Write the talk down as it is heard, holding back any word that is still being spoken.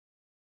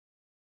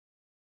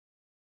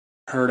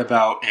heard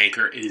about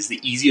Anchor, it is the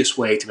easiest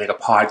way to make a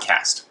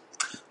podcast.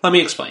 Let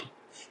me explain.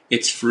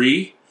 It's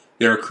free.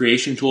 There are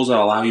creation tools that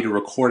allow you to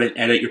record and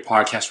edit your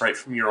podcast right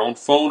from your own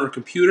phone or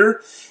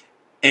computer.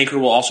 Anchor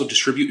will also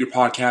distribute your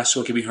podcast so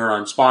it can be heard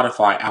on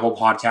Spotify, Apple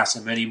Podcasts,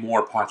 and many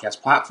more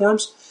podcast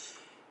platforms.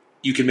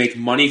 You can make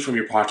money from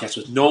your podcast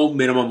with no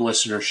minimum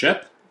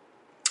listenership.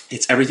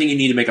 It's everything you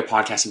need to make a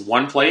podcast in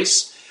one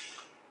place.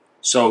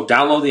 So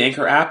download the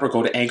Anchor app or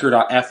go to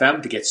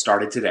anchor.fm to get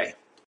started today.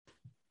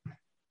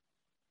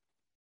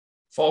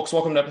 Folks,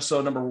 welcome to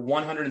episode number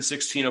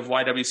 116 of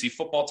YWC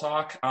Football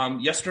Talk.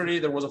 Yesterday,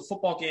 there was a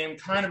football game,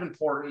 kind of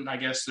important. I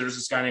guess there's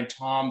this guy named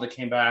Tom that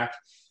came back.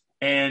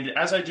 And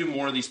as I do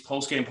more of these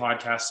post-game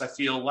podcasts, I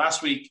feel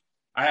last week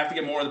I have to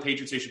get more of the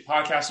Patriot Station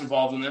podcast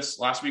involved in this.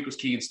 Last week was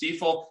Keegan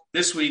Stiefel.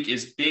 This week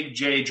is Big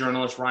J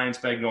journalist Ryan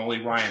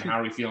Spagnoli. Ryan, how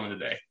are we feeling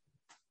today?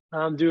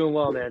 I'm doing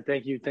well, man.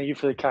 Thank you. Thank you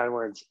for the kind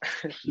words.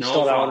 You No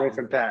stole that one problem. right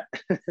from Pat.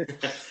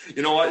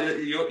 You know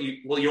what?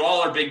 You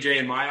all are Big J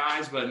in my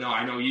eyes, but no,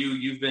 I know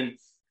you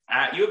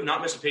have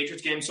not missed a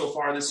Patriots game so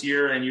far this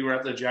year, and you were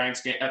at the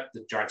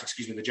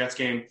the Jets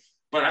game.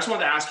 But I just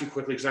wanted to ask you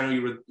quickly, because I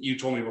know you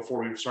told me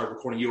before we started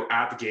recording, you were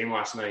at the game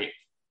last night.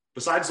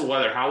 Besides the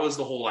weather, how was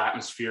the whole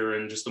atmosphere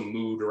and just the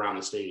mood around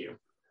the stadium?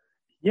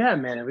 Yeah,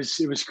 man, it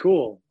was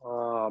cool.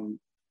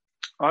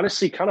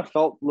 Honestly, kind of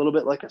felt a little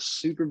bit like a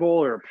Super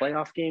Bowl or a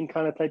playoff game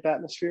kind of type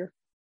atmosphere.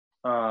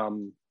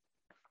 It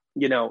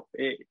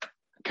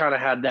kind of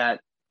had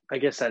that, I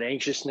guess, that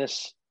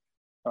anxiousness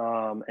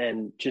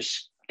and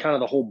just kind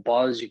of the whole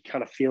buzz. You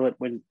kind of feel it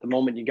when the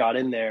moment you got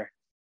in there.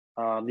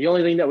 The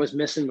only thing that was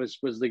missing was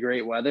the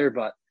great weather,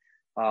 but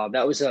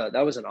that was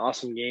an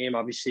awesome game.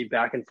 Obviously,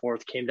 back and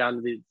forth, came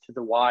down to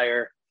the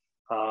wire,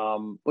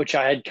 which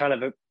I had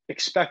kind of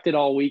expected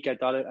all week. I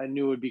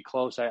knew it would be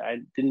close. I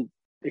didn't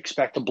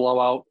expect a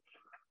blowout.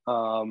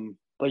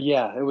 But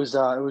yeah, it was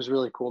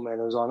really cool, man.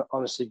 It was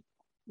honestly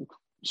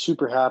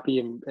super happy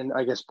and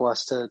I guess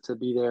blessed to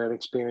be there and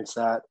experience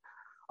that.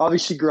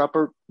 Obviously grew up,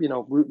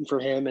 rooting for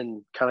him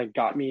and kind of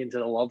got me into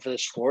the love for the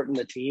sport and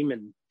the team.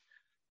 And,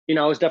 it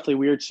was definitely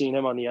weird seeing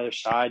him on the other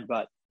side,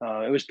 but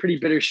it was pretty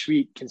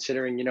bittersweet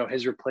considering,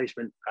 his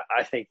replacement,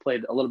 I think,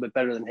 played a little bit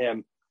better than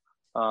him,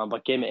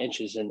 but game of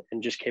inches and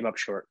just came up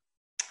short.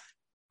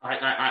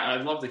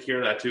 I'd love to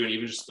hear that too, and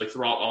even just like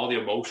throughout all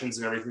the emotions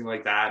and everything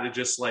like that. It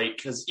just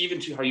because even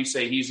to how you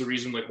say he's the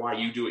reason like why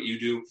you do what you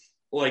do.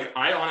 Like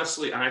I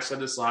honestly, and I said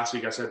this last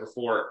week, I said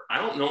before, I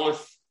don't know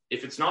if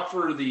it's not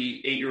for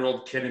the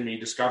 8-year-old kid in me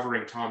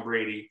discovering Tom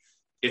Brady,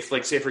 if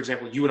like say for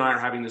example you and I are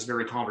having this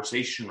very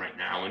conversation right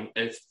now, and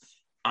if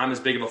I'm as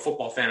big of a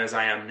football fan as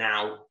I am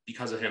now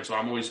because of him, so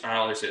I always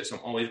say this, I'm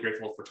always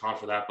grateful for Tom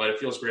for that. But it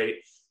feels great.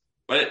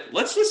 But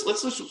let's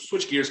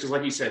switch gears because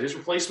like you said, his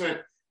replacement.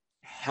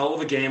 Hell of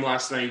a game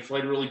last night. He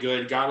played really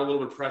good, got a little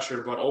bit of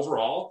pressure, but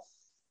overall,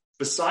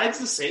 besides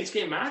the Saints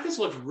game, Mac has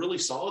looked really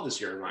solid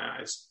this year in my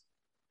eyes.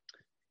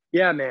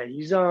 Yeah, man.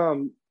 He's, I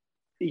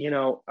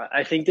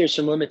think there's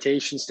some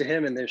limitations to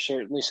him, and there's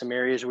certainly some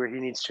areas where he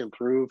needs to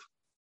improve.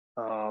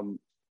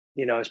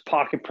 His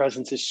pocket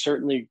presence is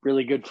certainly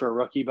really good for a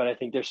rookie, but I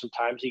think there's some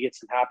times he gets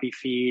some happy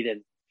feet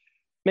and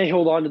may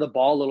hold on to the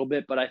ball a little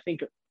bit. But I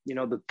think,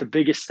 the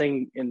biggest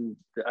thing and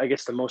I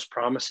guess the most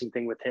promising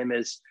thing with him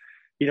is,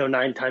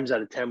 9 times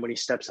out of 10, when he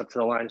steps up to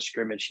the line of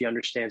scrimmage, he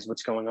understands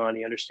what's going on.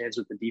 He understands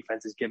what the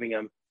defense is giving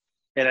him.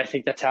 And I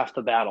think that's half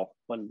the battle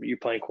when you're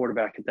playing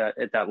quarterback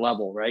at that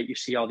level, right? You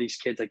see all these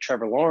kids like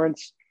Trevor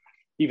Lawrence,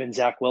 even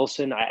Zach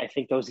Wilson. I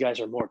think those guys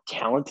are more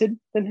talented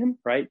than him,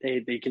 right?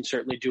 They can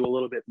certainly do a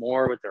little bit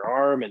more with their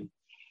arm and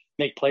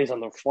make plays on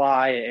the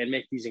fly and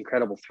make these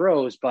incredible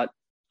throws. But,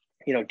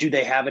 do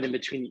they have it in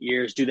between the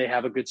ears? Do they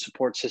have a good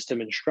support system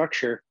and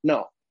structure?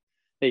 No,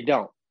 they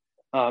don't.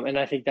 And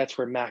I think that's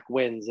where Mac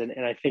wins.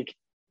 And I think,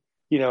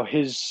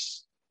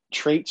 his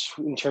traits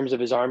in terms of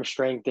his arm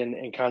strength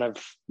and kind of,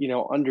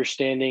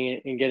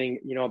 understanding and getting,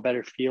 a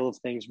better feel of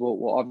things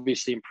will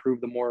obviously improve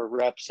the more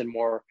reps and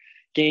more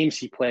games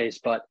he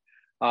plays. But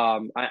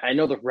I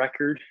know the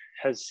record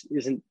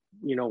isn't,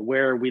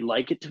 where we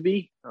like it to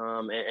be.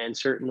 And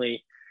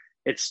certainly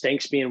it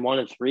stinks being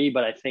 1-3,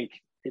 but I think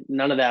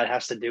none of that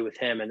has to do with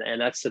him. And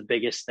that's the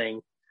biggest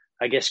thing,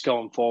 I guess,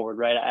 going forward,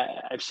 right?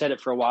 I've said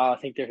it for a while. I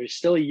think there's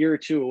still a year or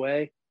two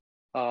away.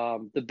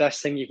 The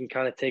best thing you can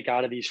kind of take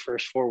out of these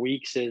first 4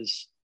 weeks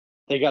is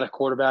they got a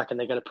quarterback and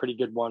they got a pretty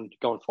good one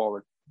going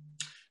forward.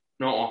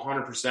 No,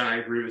 100%. I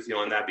agree with you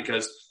on that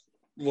because,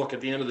 look,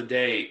 at the end of the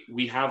day,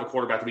 we have a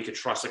quarterback that we could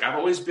trust. Like I've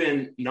always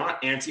been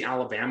not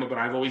anti-Alabama, but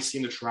I've always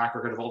seen the track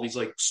record of all these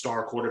like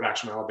star quarterbacks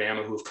from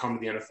Alabama who have come to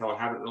the NFL and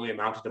haven't really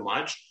amounted to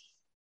much.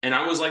 And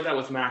I was like that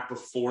with Mac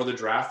before the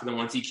draft. And then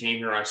once he came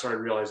here, I started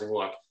realizing,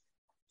 look,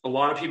 a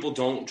lot of people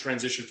don't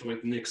transition from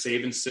Nick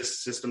Saban's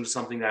system to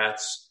something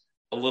that's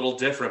a little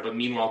different, but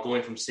meanwhile,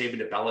 going from Saban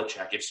to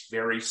Belichick, it's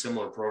very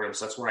similar programs.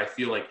 That's where I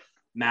feel like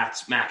Mac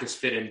has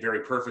fit in very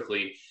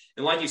perfectly.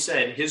 And like you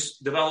said, his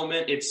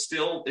development, it's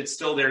still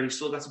there. He's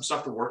still got some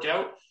stuff to work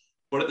out.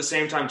 But at the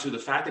same time, too, the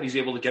fact that he's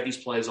able to get these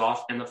plays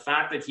off and the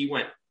fact that he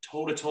went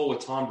toe-to-toe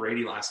with Tom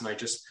Brady last night,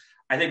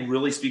 I think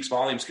really speaks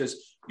volumes,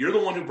 because you're the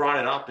one who brought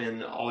it up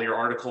in all your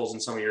articles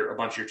and a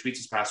bunch of your tweets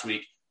this past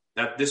week,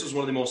 that this was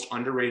one of the most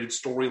underrated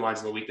storylines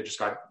in the week that just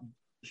got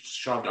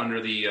shoved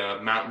under the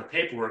mountain of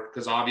paperwork,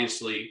 because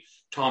obviously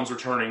Tom's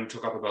returning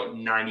took up about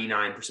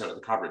 99% of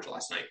the coverage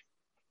last night.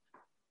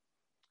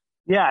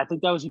 Yeah, I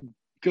think that was a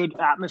good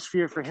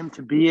atmosphere for him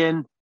to be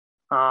in.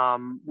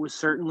 Was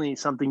certainly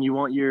something you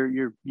want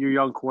your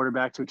young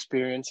quarterback to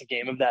experience, a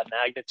game of that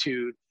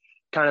magnitude,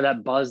 kind of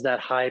that buzz, that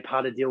hype,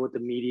 how to deal with the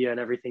media and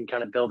everything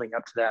kind of building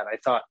up to that. I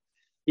thought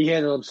he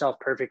handled himself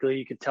perfectly.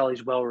 You could tell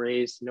he's well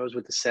raised, he knows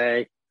what to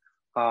say.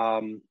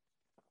 Always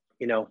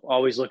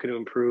looking to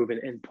improve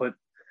and put,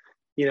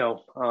 a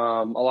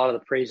lot of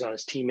the praise on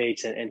his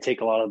teammates and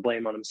take a lot of the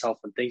blame on himself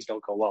when things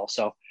don't go well.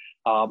 So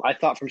I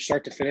thought from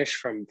start to finish,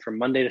 from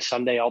Monday to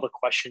Sunday, all the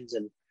questions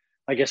and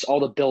I guess all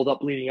the build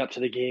up leading up to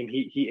the game,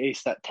 he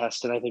aced that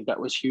test. And I think that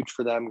was huge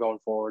for them going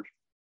forward.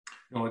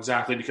 No,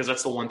 exactly. Because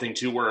that's the one thing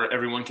too, where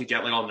everyone could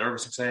get like all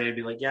nervous and say,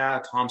 be like,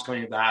 yeah, Tom's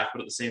coming back.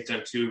 But at the same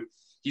time too,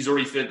 he's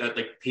already fit that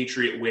like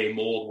Patriot way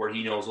mold where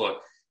he knows,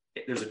 look,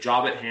 there's a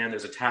job at hand.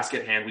 There's a task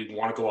at hand. We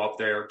want to go out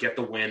there, get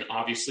the win.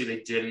 Obviously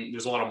they didn't.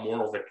 There's a lot of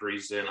moral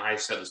victories. And I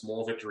said this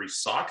moral victories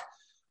suck,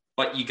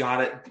 but you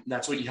got it.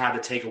 That's what you had to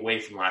take away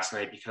from last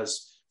night,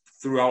 because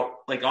throughout,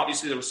 like,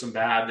 obviously there was some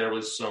bad, there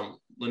was some,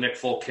 the Nick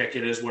Folk kick,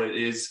 it is what it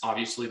is.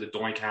 Obviously the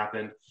doink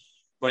happened,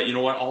 but you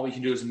know what? All we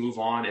can do is move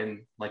on.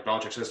 And like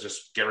Belichick says,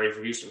 just get ready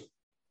for Houston.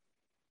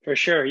 For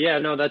sure. Yeah,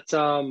 no,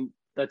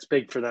 that's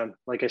big for them.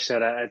 Like I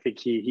said, I think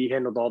he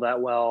handled all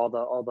that well,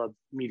 all the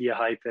media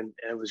hype, and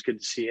it was good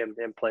to see him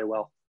play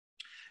well.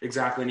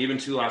 Exactly. And even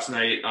too last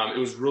night, it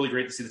was really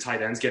great to see the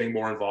tight ends getting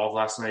more involved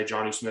last night.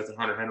 Jonnu Smith and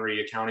Hunter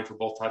Henry accounting for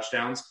both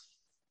touchdowns.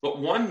 But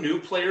one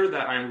new player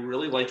that I'm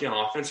really liking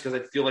on offense, because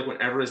I feel like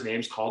whenever his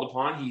name's called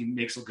upon, he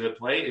makes a good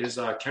play, is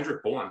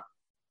Kendrick Bourne.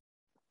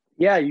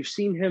 Yeah, you've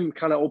seen him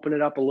kind of open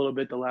it up a little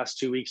bit the last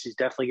 2 weeks. He's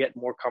definitely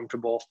getting more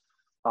comfortable.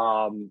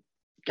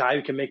 Guy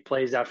who can make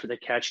plays after the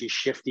catch. He's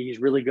shifty. He's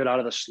really good out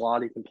of the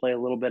slot. He can play a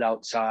little bit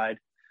outside.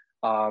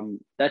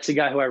 That's a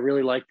guy who I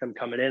really like them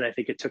coming in. I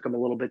think it took him a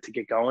little bit to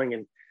get going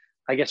and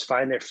I guess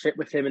find their fit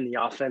with him in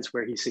the offense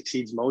where he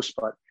succeeds most.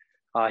 But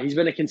he's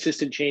been a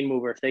consistent chain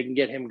mover. If they can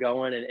get him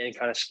going and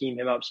kind of scheme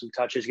him up some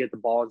touches, get the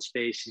ball in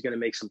space, he's going to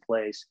make some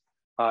plays.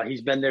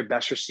 He's been their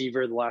best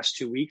receiver the last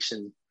 2 weeks,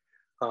 and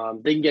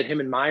they can get him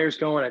and Myers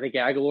going. I think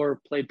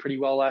Aguilar played pretty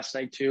well last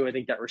night too. I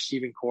think that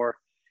receiving core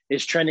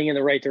is trending in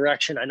the right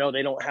direction. I know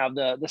they don't have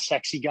the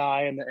sexy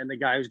guy and the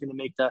guy who's going to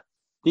make the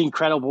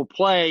incredible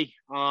play,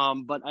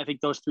 but I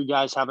think those three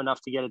guys have enough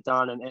to get it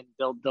done, and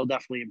they'll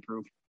definitely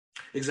improve.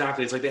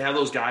 Exactly. It's like they have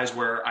those guys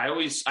where I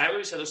always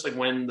say this, like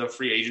when the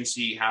free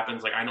agency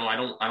happens, like I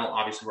don't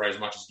obviously write as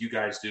much as you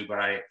guys do, but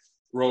I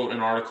wrote an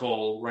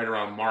article right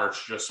around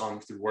March just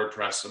through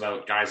WordPress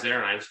about guys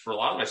there. And for a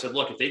lot of them, I said,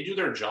 look, if they do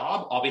their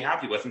job, I'll be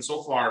happy with. And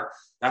so far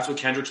that's what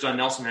Kendrick's done.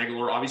 Nelson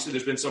Aguilar, obviously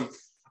there's been some,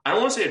 I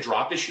don't want to say a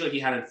drop issue like he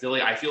had in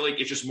Philly. I feel like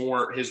it's just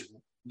more his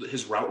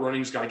route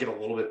running's got to get a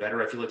little bit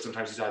better. I feel like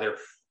sometimes he's either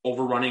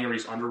overrunning or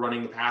he's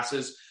underrunning the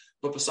passes.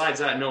 But besides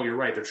that, no, you're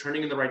right. They're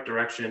trending in the right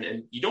direction.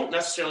 And you don't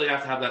necessarily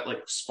have to have that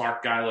like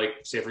spark guy, like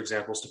say, for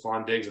example,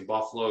 Stephon Diggs in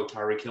Buffalo,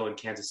 Tyreek Hill in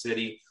Kansas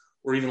City,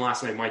 or even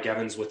last night, Mike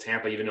Evans with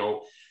Tampa, even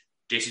though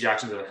J.C.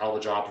 Jackson did a hell of a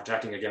job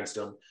protecting against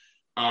him.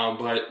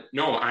 But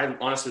no, I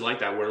honestly like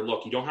that where,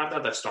 look, you don't have to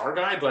have that star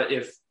guy, but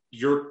if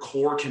your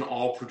core can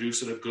all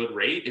produce at a good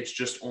rate, it's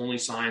just only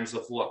signs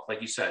of, look,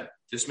 like you said,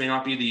 this may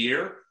not be the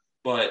year,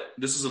 but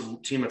this is a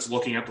team that's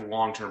looking at the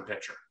long-term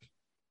picture.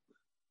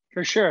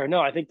 For sure. No,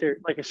 I think they're,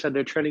 like I said,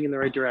 they're trending in the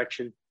right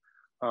direction.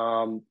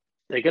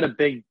 They got a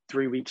big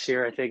 3 weeks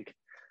here. I think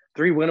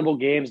 3 winnable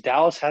games.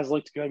 Dallas has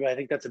looked good, but I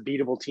think that's a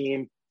beatable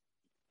team.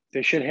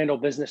 They should handle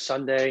business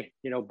Sunday,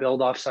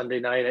 build off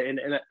Sunday night. And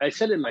I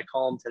said in my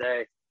column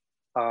today,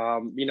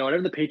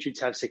 whenever the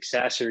Patriots have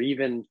success or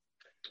even,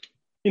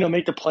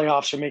 make the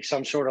playoffs or make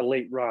some sort of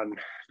late run,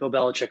 Bill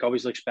Belichick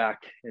always looks back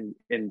and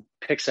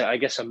picks,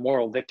 a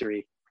moral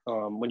victory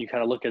when you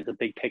kind of look at the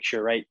big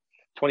picture, right?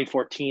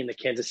 2014, the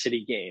Kansas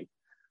City game,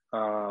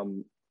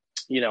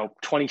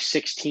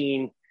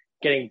 2016,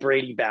 getting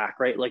Brady back,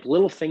 right? Like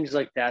little things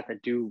like that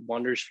do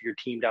wonders for your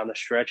team down the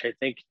stretch. I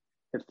think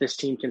if this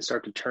team can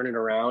start to turn it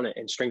around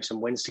and string some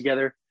wins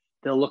together,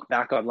 they'll look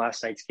back on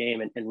last night's game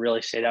and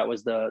really say that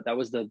was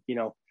the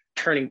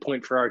turning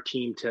point for our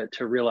team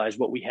to realize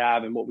what we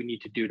have and what we need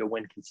to do to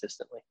win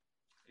consistently.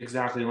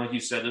 Exactly. And like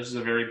you said, this is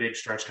a very big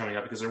stretch coming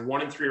up because they're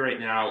 1-3 right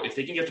now. If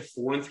they can get to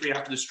 4-3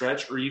 after the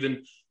stretch, or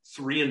even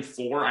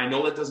 3-4, I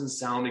know that doesn't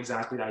sound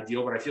exactly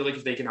ideal, but I feel like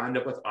if they can end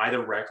up with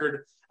either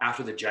record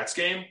after the Jets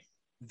game,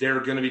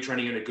 they're going to be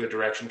trending in a good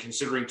direction,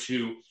 considering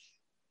too,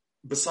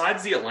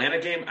 besides the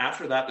Atlanta game,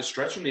 after that, the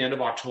stretch from the end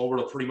of October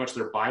to pretty much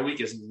their bye week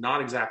is not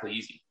exactly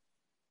easy.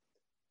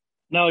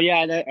 No, yeah,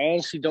 I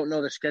honestly don't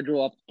know the schedule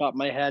off the top of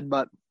my head,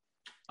 but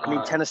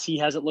Tennessee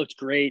hasn't looked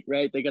great,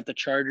 right? They got the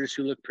Chargers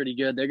who look pretty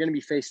good. They're going to be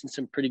facing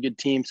some pretty good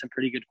teams, some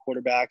pretty good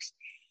quarterbacks.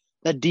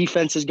 That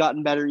defense has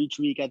gotten better each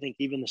week. I think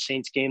even the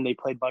Saints game, they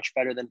played much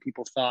better than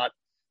people thought.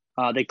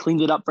 They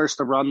cleaned it up versus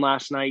the run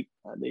last night.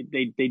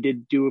 They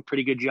did do a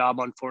pretty good job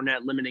on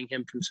Fournette, limiting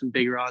him from some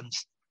big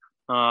runs.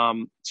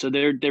 So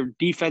their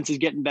defense is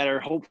getting better.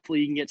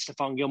 Hopefully, you can get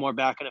Stephon Gilmore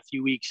back in a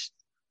few weeks.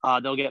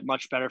 They'll get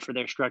much better for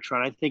their stretch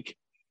run. I think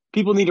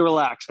people need to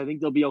relax. I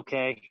think they'll be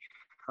okay.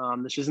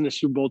 This isn't a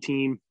Super Bowl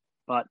team,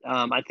 but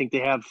I think they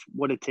have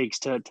what it takes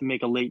to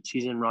make a late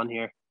season run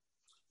here.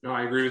 No,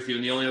 I agree with you.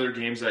 And the only other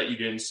games that you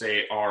didn't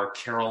say are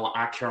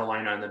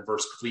Carolina and then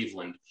versus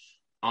Cleveland.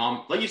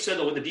 Like you said,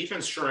 though, with the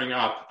defense shoring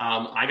up,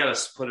 I got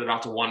to put it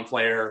out to one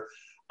player.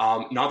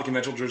 Not the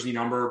conventional jersey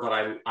number,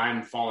 but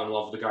I'm falling in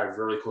love with the guy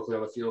very quickly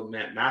on the field.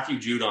 Man, Matthew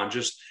Judon,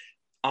 just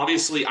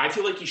obviously, I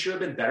feel like he should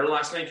have been better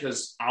last night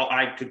because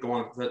I could go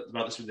on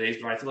about this for days,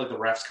 but I feel like the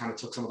refs kind of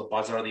took some of the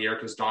buzz out of the air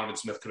because Donovan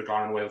Smith could have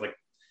gone away with like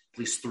at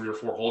least 3 or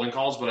 4 holding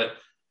calls. But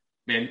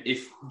man,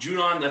 if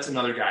Judon, that's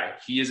another guy.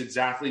 He is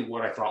exactly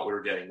what I thought we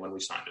were getting when we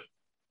signed him.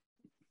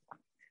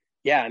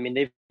 Yeah, I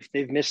mean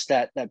they've missed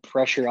that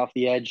pressure off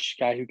the edge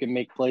guy who can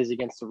make plays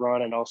against the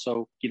run and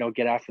also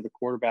get after the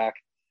quarterback.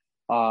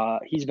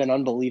 He's been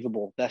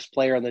unbelievable. Best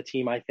player on the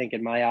team, I think,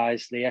 in my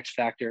eyes, the X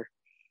factor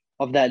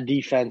of that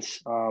defense.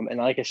 And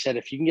like I said,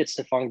 if you can get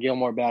Stephon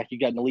Gilmore back, you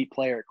got an elite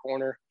player at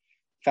corner,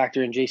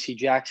 factor in J.C.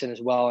 Jackson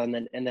as well, and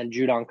then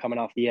Judon coming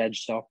off the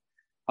edge. So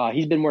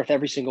he's been worth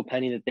every single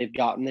penny that they've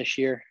gotten this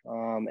year.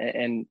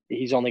 And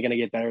he's only going to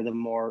get better the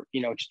more,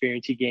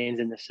 experience he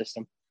gains in this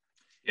system.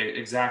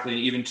 Exactly.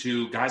 Even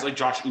to guys like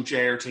Josh Uche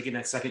are taking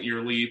that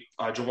second-year leap.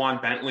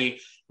 Jawan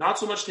Bentley, not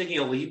so much taking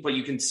a leap, but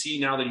you can see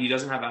now that he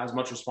doesn't have as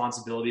much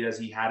responsibility as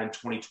he had in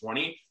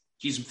 2020.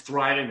 He's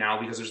thriving now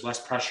because there's less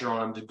pressure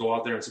on him to go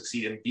out there and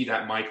succeed and be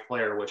that Mike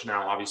player, which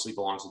now obviously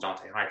belongs to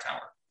Dante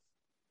Hightower.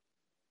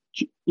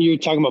 You're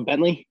talking about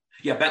Bentley?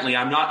 Yeah, Bentley.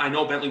 I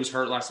know Bentley was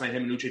hurt last night.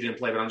 Him and Uche didn't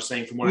play, but I'm just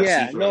saying from what I've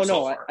seen from him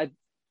so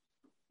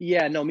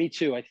far. Me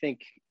too. I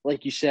think,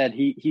 like you said,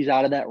 he's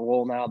out of that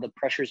role now. The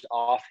pressure's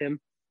off him.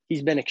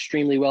 He's been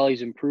extremely well.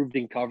 He's improved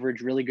in coverage,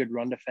 really good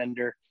run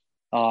defender.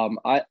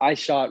 I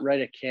saw it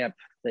right at camp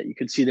that you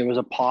could see there was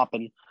a pop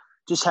and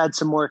just had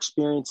some more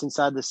experience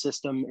inside the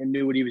system and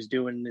knew what he was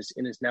doing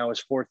in his now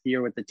his 4th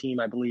year with the team,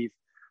 I believe.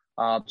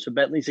 So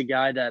Bentley's a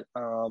guy that,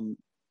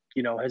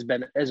 has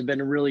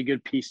been a really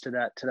good piece to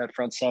that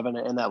front seven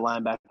and that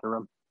linebacker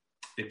room.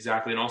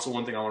 Exactly. And also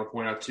one thing I want to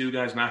point out too,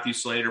 guys, Matthew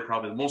Slater,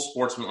 probably the most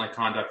sportsmanlike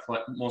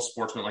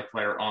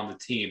player on the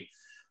team.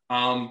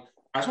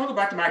 I just want to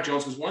go back to Mac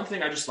Jones because one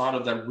thing I just thought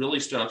of that really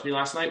stood out to me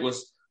last night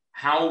was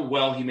how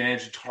well he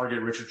managed to target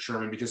Richard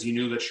Sherman because he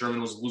knew that Sherman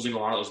was losing a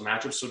lot of those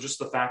matchups. So just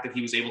the fact that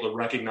he was able to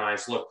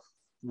recognize, look,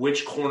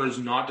 which corners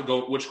to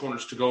go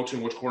to,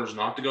 and which corners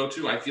not to go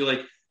to, I feel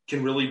like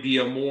can really be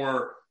a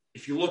more,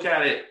 if you look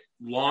at it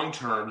long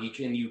term, you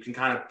can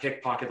kind of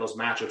pickpocket those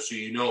matchups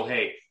so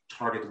hey,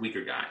 target the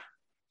weaker guy.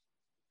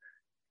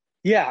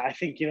 Yeah, I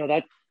think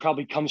that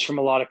probably comes from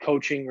a lot of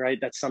coaching, right?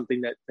 That's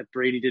something that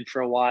Brady did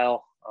for a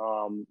while.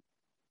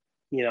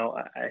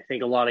 I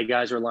think a lot of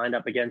guys were lined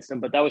up against him,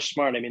 but that was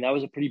smart. I mean, that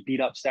was a pretty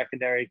beat up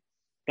secondary.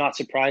 Not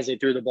surprised they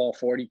threw the ball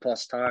 40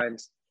 plus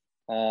times.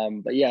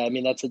 But yeah, I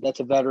mean, that's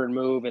a veteran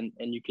move. And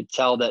you could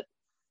tell that,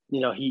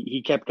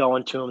 he kept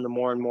going to him the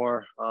more and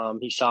more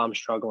he saw him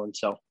struggling.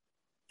 So.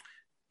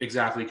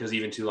 Exactly. Because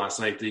even last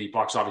night, the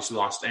Bucs obviously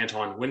lost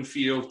Antoine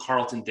Winfield,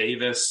 Carlton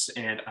Davis,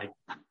 and I'm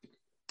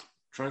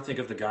trying to think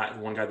of the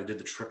one guy that did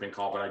the tripping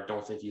call, but I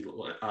don't think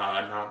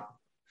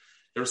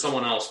there was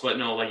someone else, but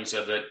no, like you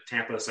said, that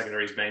Tampa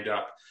secondary is banged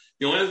up.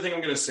 The only other thing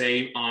I'm going to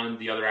say on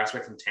the other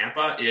aspect from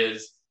Tampa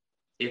is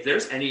if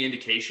there's any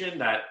indication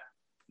that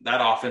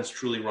offense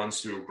truly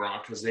runs through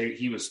Gronk, because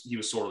he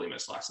was sorely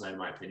missed last night, in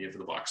my opinion, for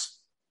the Bucs.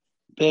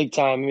 Big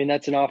time. I mean,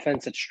 that's an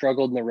offense that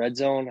struggled in the red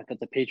zone. I thought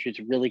the Patriots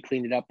really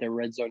cleaned it up, their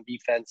red zone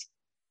defense.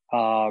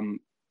 Kind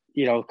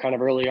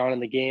of early on in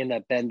the game,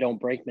 that bend don't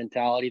break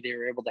mentality. They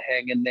were able to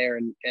hang in there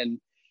and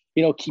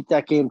keep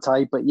that game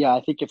tight. But yeah,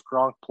 I think if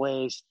Gronk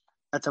plays,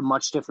 that's a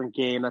much different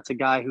game. That's a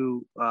guy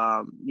who,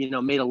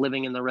 made a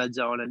living in the red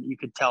zone, and you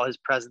could tell his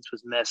presence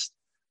was missed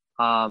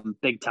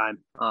big time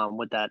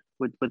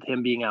with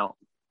him being out.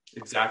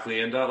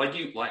 Exactly. And I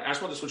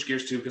just want to switch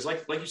gears too, because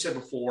like you said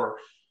before,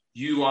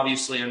 you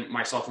obviously, and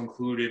myself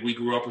included, we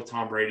grew up with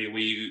Tom Brady.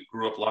 We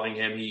grew up loving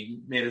him. He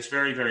made us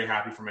very, very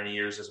happy for many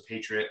years as a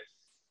Patriot.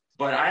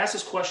 But I asked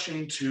this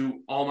question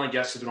to all my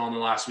guests that have been on the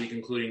last week,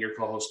 including your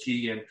co-host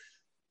Keegan.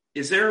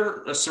 Is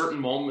there a certain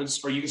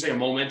moments, or you can say a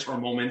moment or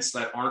moments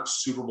that aren't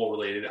Super Bowl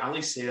related? I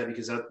only say that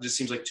because that just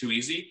seems like too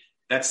easy.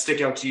 That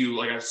stick out to you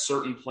like a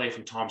certain play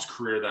from Tom's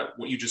career that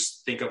what you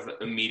just think of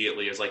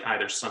immediately is like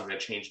either something that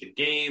changed a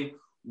game,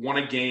 won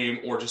a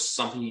game, or just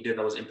something he did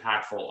that was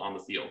impactful on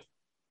the field.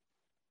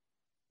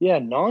 Yeah,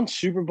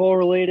 non-Super Bowl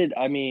related.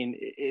 I mean,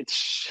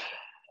 it's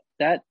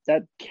that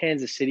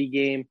Kansas City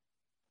game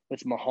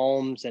with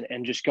Mahomes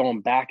and just going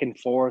back and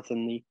forth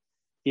and the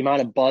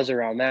amount of buzz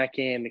around that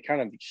game. It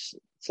kind of just,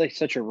 it's like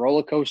such a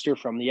roller coaster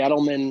from the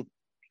Edelman,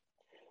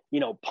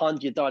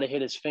 punt, you thought it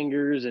hit his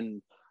fingers,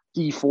 and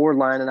D Ford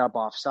lining up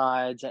off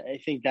sides. I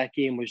think that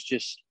game was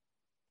just,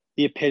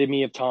 the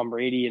epitome of Tom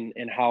Brady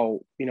and how,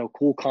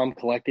 cool, calm,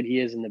 collected he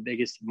is in the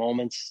biggest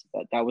moments.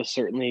 That was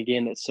certainly a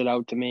game that stood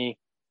out to me.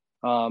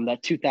 That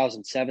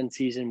 2007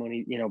 season when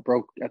he,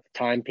 broke at the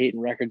time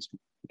Peyton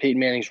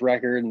Manning's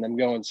record and them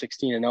going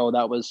 16-0,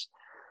 that was,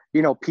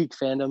 peak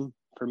fandom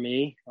for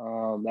me.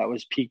 That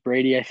was peak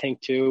Brady, I think,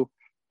 too.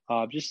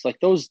 Just like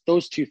those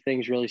two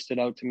things really stood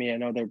out to me. I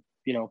know they're,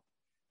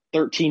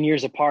 13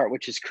 years apart,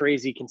 which is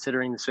crazy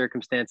considering the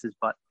circumstances,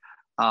 but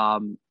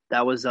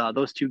that was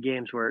those two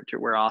games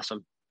were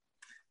awesome.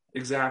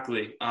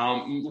 Exactly.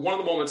 One of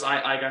the moments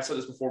I said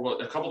this before,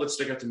 but a couple that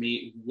stick out to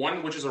me.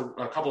 One, which is a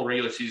couple of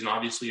regular season,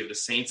 obviously, of the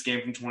Saints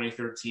game from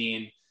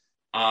 2013.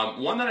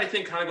 One that I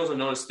think kind of goes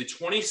unnoticed, the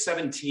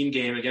 2017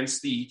 game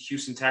against the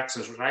Houston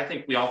Texans, which I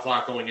think we all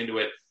thought going into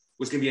it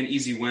was going to be an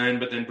easy win,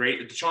 but then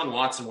Deshaun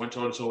Watson went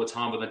toe-to-toe with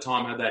Tom, but then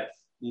Tom had that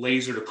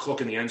laser to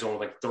Cook in the end zone with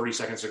like 30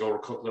 seconds to go, where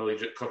Cook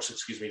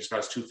just got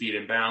his 2 feet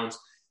in bounds.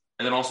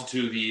 And then also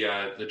to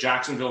the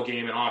Jacksonville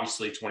game, and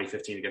obviously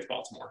 2015 against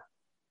Baltimore.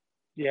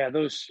 Yeah,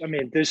 there's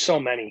so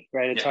many,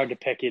 right? It's hard to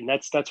pick, and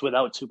that's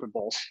without Super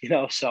Bowls,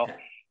 so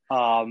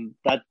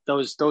that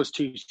those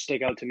two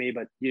stick out to me,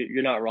 but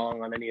you're not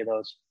wrong on any of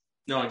those.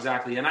 No,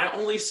 exactly. And I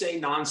only say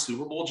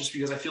non-Super Bowl just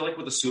because I feel like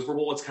with the Super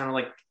Bowl, it's kind of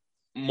like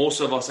most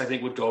of us, I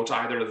think, would go to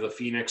either the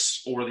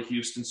Phoenix or the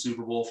Houston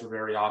Super Bowl for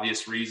very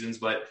obvious reasons.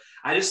 But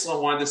I just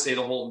wanted to say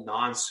the whole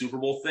non-Super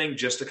Bowl thing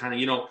just to kind of,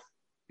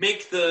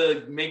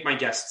 make my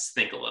guests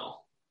think a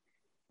little.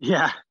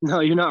 Yeah, no,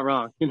 you're not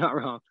wrong. You're not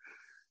wrong.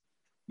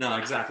 No,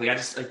 exactly. I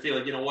feel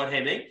like,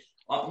 hey,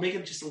 make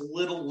it just a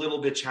little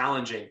bit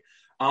challenging.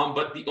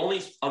 But the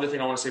only other thing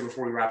I want to say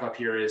before we wrap up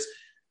here is,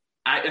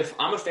 if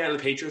I'm a fan of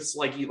the Patriots,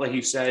 like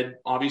you said,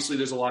 obviously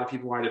there's a lot of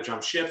people who either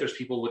jump ship. There's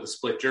people with the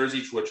split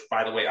jerseys, which,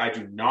 by the way, I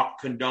do not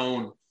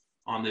condone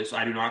on this.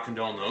 I do not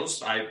condone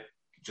those. I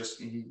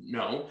just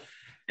no.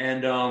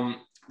 And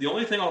the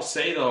only thing I'll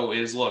say, though,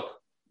 is, look,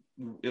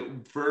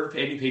 for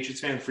any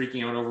Patriots fan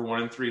freaking out over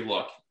 1-3,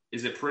 look,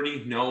 is it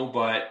pretty? No,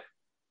 but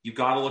you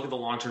got to look at the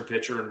long-term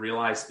picture and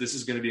realize this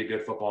is going to be a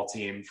good football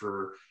team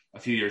for a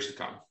few years to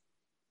come.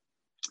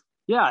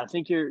 Yeah, I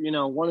think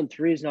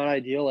 1-3 is not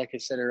ideal. Like I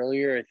said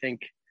earlier, I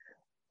think,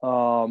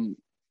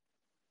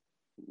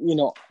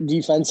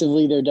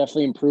 defensively, they're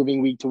definitely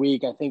improving week to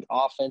week. I think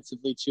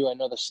offensively too, I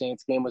know the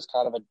Saints game was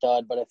kind of a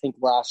dud, but I think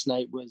last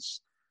night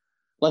was,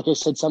 like I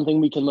said, something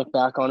we can look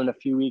back on in a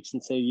few weeks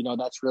and say,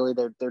 that's really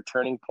their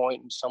turning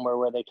point and somewhere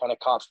where they kind of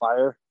caught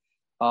fire.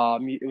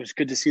 It was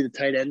good to see the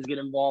tight ends get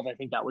involved. I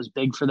think that was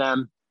big for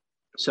them.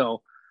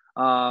 So,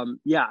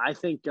 I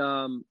think,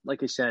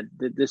 like I said,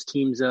 this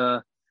team's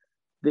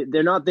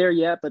they're not there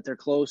yet, but they're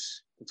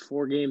close. It's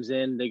 4 games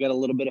in. They got a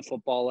little bit of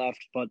football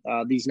left, but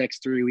these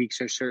next 3 weeks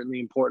are certainly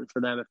important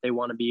for them if they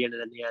want to be in it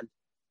in the end.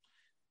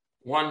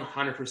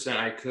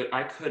 100%.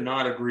 I could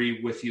not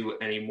agree with you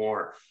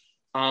anymore.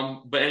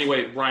 But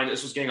anyway, Ryan,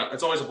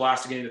 it's always a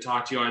blast getting to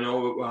talk to you. I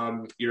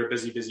know you're a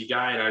busy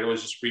guy, and I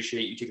always just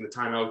appreciate you taking the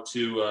time out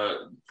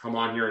to come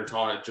on here and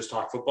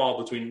talk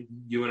football between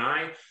you and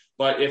I.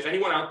 But if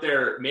anyone out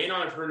there may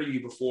not have heard of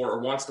you before or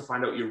wants to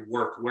find out your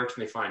work, where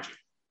can they find you?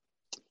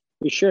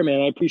 For sure, man.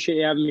 I appreciate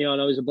you having me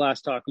on. Always a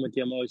blast talking with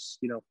you. I'm always,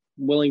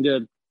 willing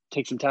to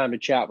take some time to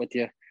chat with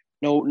you.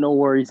 No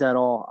worries at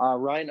all.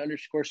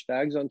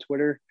 Ryan_Spags on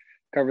Twitter.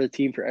 Cover the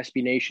team for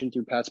SB Nation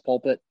through Pat's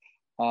Pulpit.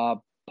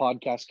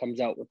 Podcast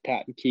comes out with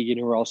Pat and Keegan,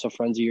 who are also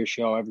friends of your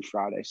show, every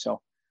Friday. So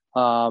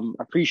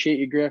appreciate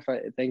you, Griff.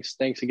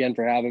 Thanks again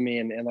for having me.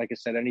 And like I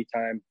said,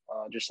 anytime,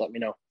 just let me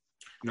know.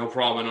 No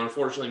problem. And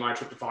unfortunately, my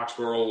trip to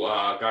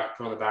Foxborough got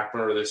put on the back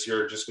burner this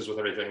year just because with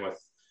everything with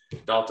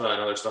Delta and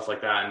other stuff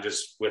like that, and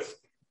just with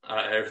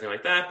everything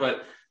like that.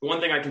 But the one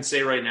thing I can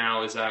say right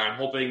now is that I'm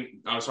hoping,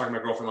 I was talking to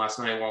my girlfriend last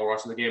night while we're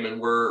watching the game, and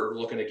we're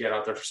looking to get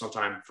out there for some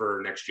time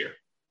for next year.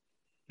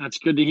 That's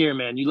good to hear,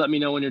 man. You let me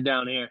know when you're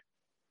down here.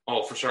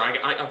 Oh, for sure.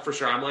 I for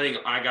sure.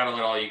 I got to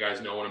let all you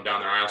guys know when I'm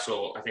down there. I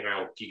think I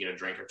owe Keegan a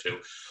drink or two.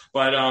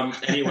 But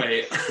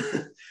anyway,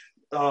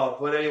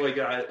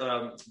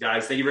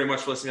 guys, thank you very much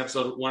for listening to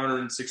episode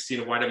 116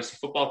 of YWC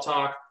Football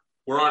Talk.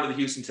 We're on to the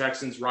Houston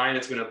Texans. Ryan,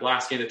 it's been a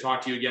blast getting to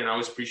talk to you again. I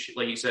always appreciate,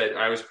 like you said,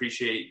 I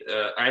appreciate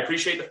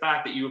the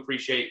fact that you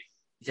appreciate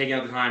taking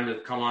out the time to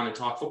come on and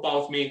talk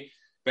football with me.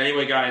 But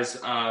anyway, guys,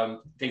 thank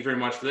you very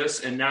much for this.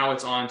 And now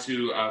it's on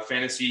to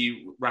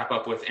fantasy wrap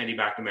up with Andy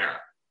McNamara.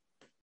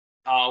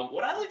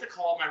 What I like to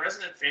call my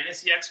resident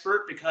fantasy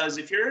expert, because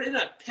if you're in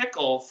a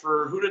pickle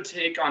for who to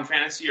take on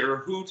fantasy or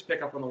who to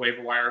pick up on the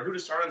waiver wire or who to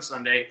start on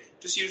Sunday,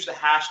 just use the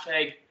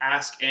hashtag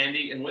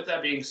AskAndy. And with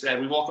that being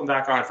said, we welcome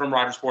back on from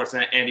Rogers Sports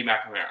Andy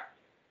McNamara.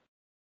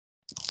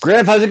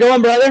 Griff, how's it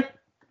going, brother?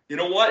 You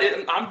know what?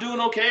 I'm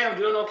doing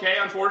okay.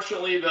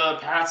 Unfortunately, the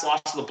Pats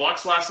lost to the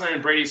Bucs last night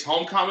in Brady's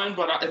homecoming,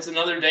 but it's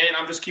another day, and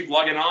I'm just keep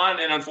lugging on.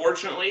 And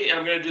unfortunately, and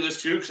I'm going to do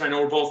this too because I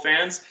know we're both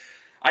fans,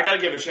 I got to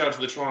give a shout out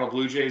to the Toronto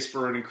Blue Jays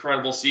for an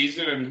incredible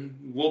season, and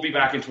we'll be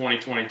back in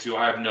 2022.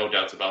 I have no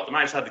doubts about them.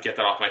 I just had to get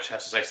that off my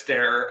chest as I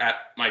stare at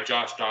my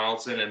Josh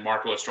Donaldson and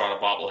Marco Estrada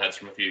bobbleheads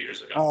from a few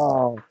years ago.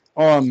 Oh,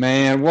 Oh,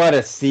 man, what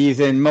a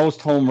season.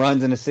 Most home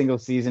runs in a single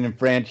season in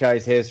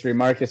franchise history.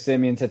 Marcus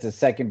Semien sets a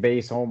second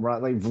base home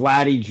run. Like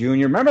Vladdy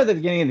Jr. Remember at the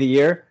beginning of the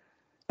year?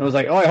 I was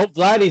like, oh, I hope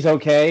Vladdy's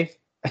okay.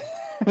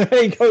 Then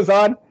he goes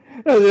on.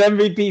 It was an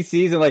MVP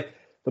season. Like,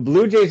 the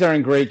Blue Jays are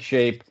in great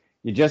shape.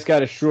 You just got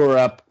to shore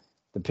up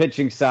the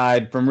pitching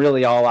side from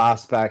really all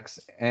aspects,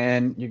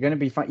 and you're going to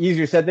be fine.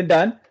 Easier said than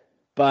done,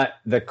 but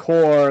the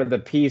core, the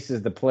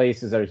pieces, the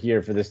places are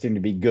here for this team to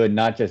be good,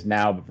 not just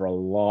now, but for a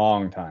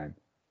long time.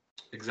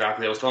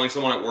 Exactly. I was telling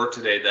someone at work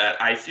today that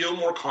I feel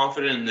more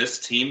confident in this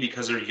team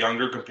because they're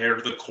younger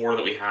compared to the core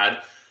that we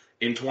had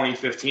in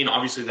 2015.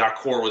 Obviously, that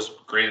core was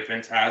great and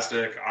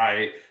fantastic.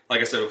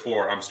 Like I said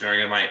before, I'm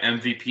staring at my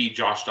MVP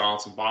Josh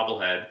Donaldson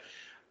bobblehead.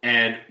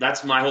 And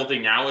that's my whole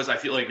thing now is I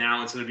feel like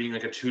now instead of being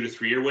like a 2 to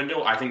 3 year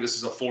window, I think this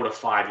is a 4 to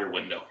 5 year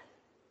window.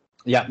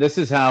 Yeah, this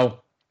is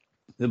how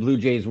the Blue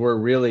Jays were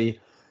really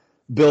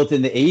built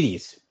in the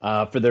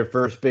 80s for their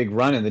first big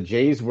run, and the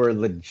Jays were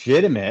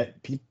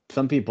legitimate.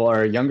 Some people,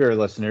 our younger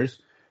listeners,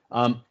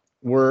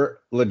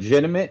 were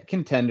legitimate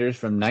contenders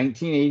from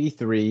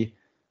 1983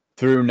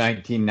 through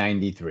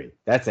 1993.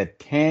 That's a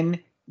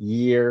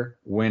 10-year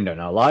window.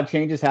 Now, a lot of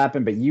changes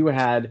happened, but you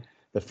had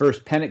the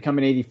first pennant come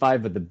in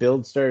 85, but the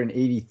build started in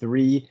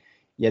 83.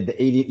 You had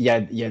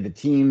the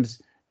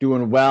teams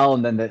doing well,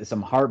 and then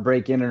some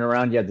heartbreak in and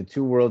around. You had the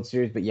 2 World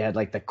Series, but you had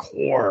like the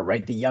core,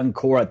 right? The young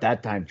core at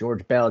that time: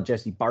 George Bell,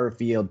 Jesse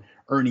Barfield,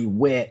 Ernie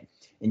Witt,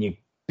 and you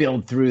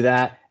build through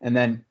that. And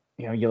then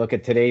you look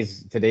at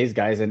today's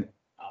guys, and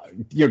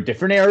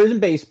different eras in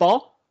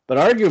baseball, but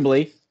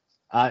arguably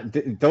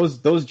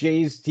those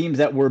Jays teams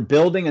that were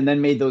building and then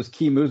made those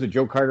key moves with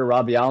Joe Carter,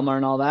 Robbie Alomar,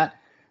 and all that.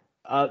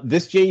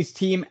 This Jays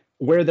team,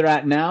 where they're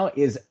at now,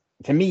 is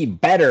to me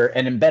better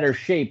and in better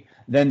shape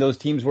than those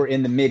teams were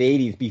in the mid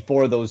 80s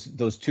before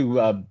those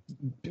 2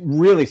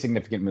 really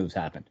significant moves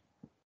happened.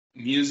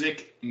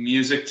 Music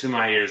to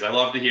my ears. I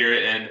love to hear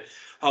it. And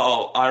I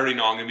already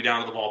know I'm going to be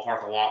down at the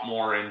ballpark a lot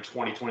more in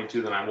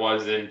 2022 than I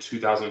was in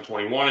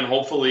 2021. And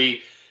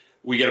hopefully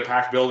we get a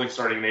packed building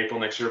starting in April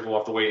next year. We'll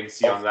have to wait and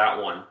see on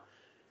that one.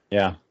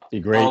 Yeah,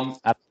 be great.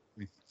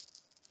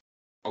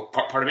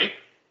 Pardon me?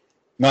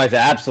 No, I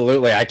said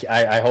absolutely.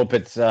 I hope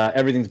it's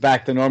everything's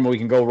back to normal. We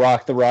can go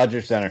rock the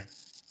Rogers Center.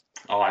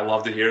 Oh, I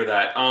love to hear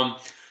that.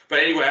 But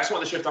anyway, I just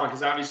want to shift on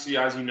because obviously,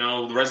 as you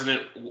know, the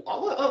resident,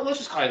 let's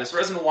just call it this,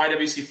 resident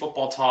YWC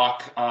football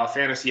talk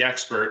fantasy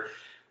expert.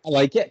 I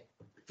like it.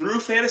 Through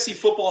fantasy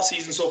football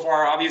season so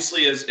far,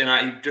 obviously, and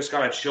I just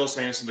got a chill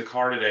saying this in the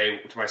car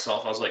today to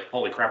myself. I was like,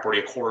 holy crap,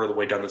 already a quarter of the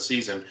way done the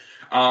season.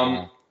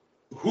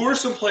 Who are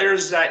some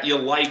players that you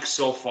like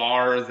so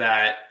far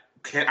that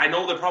I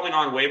know they're probably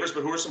not on waivers,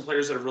 but who are some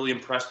players that have really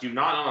impressed you,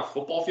 not on a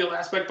football field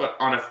aspect, but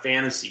on a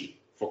fantasy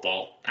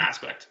football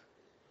aspect?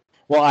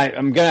 Well,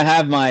 I'm going to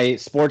have my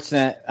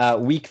Sportsnet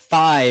Week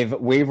 5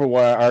 waiver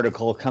wire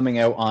article coming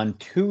out on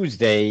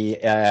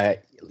Tuesday,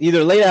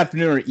 either late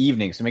afternoon or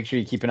evening. So make sure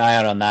you keep an eye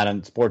out on that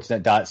on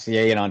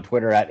sportsnet.ca and on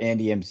Twitter at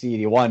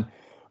AndyMC81.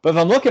 But if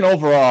I'm looking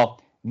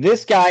overall,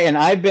 this guy, and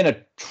I've been a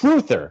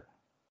truther,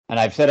 and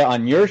I've said it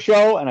on your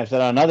show, and I've said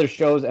it on other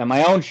shows, and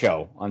my own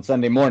show on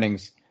Sunday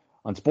mornings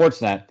on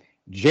Sportsnet,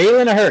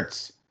 Jalen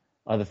Hurts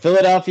of the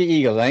Philadelphia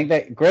Eagles. I think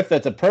that, Griff,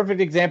 that's a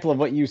perfect example of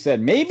what you said.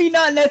 Maybe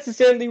not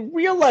necessarily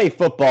real-life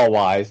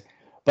football-wise,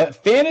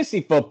 but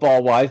fantasy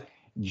football-wise,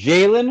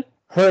 Jalen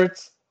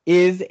Hurts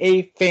is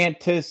a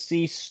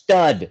fantasy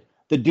stud.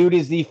 The dude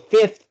is the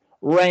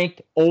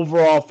 5th-ranked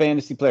overall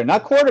fantasy player.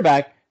 Not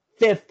quarterback,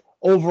 5th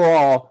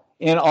overall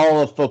in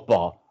all of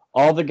football.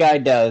 All the guy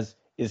does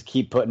is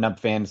keep putting up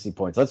fantasy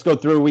points. Let's go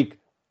through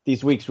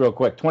these weeks real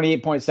quick.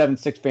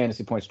 28.76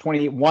 fantasy points,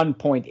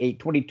 21.8,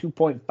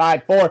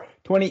 22.54,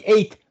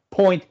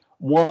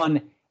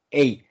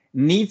 28.18.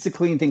 Needs to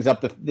clean things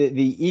up.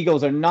 The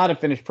Eagles are not a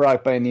finished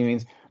product by any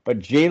means, but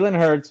Jalen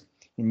Hurts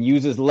can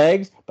use his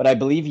legs, but I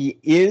believe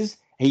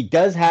he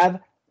does have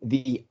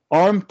the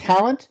arm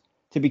talent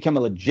to become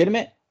a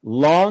legitimate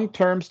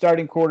long-term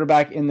starting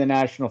quarterback in the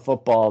National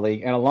Football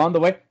League. And along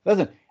the way,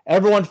 listen,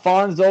 everyone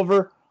fawns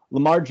over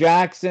Lamar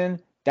Jackson,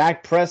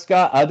 Dak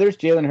Prescott, others.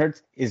 Jalen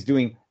Hurts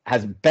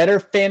has better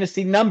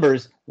fantasy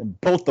numbers than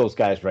both those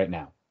guys right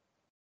now.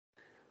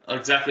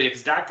 Exactly,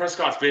 because Dak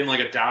Prescott's been like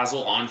a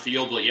dazzle on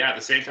field, but yeah, at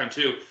the same time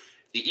too,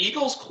 the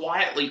Eagles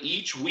quietly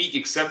each week,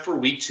 except for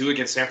week 2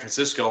 against San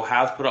Francisco,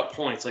 have put up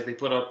points. Like they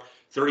put up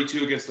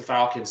 32 against the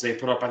Falcons. They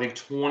put up, I think,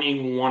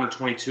 21 or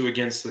 22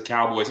 against the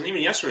Cowboys. And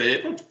even yesterday,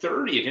 they put up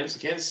 30 against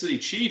the Kansas City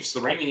Chiefs,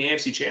 the reigning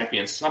AFC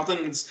champions.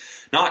 Something that's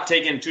not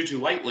taken too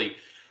lightly.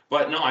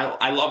 But no,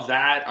 I love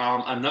that.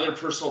 Another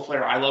personal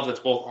player I love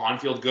that's both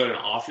on-field good and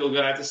off-field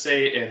good, I have to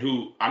say, and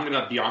who I'm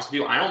going to be honest with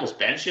you, I almost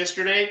benched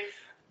yesterday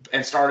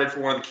and started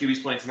for one of the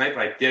QBs playing tonight,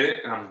 but I did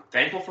it, and I'm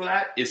thankful for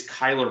that, is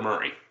Kyler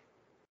Murray.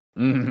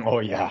 Oh,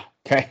 yeah.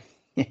 Okay.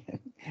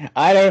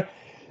 That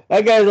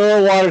guy's a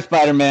little water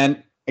spider,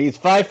 man. He's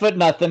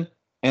 5'0",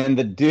 and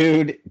the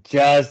dude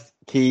just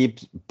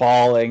keeps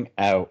balling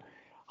out.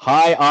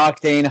 High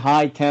octane,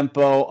 high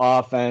tempo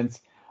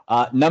offense.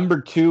 Number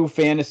 2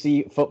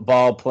 fantasy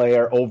football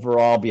player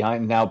overall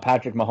behind now.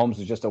 Patrick Mahomes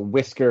is just a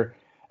whisker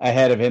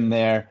ahead of him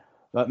there.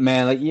 But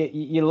man, like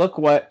you look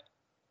what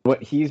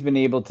he's been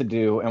able to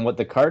do and what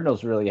the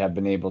Cardinals really have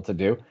been able to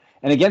do.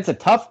 And against a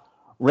tough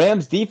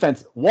Rams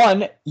defense,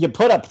 you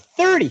put up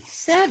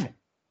 37.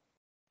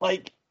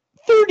 Like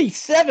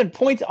 37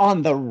 points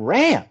on the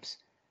Rams.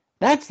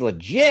 That's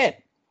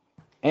legit.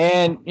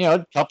 And,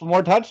 a couple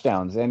more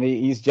touchdowns. And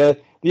he's just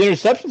 – the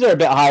interceptions are a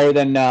bit higher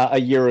than a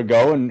year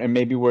ago and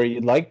maybe where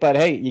you'd like. But,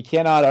 hey, you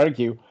cannot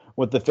argue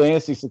with the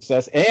fantasy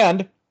success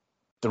and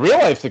the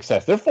real-life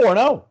success. They're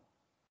 4-0.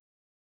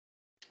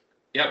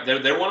 Yep,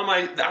 they're one of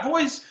my – I've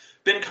always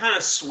been kind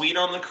of sweet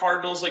on the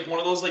Cardinals, like one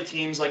of those like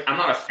teams like I'm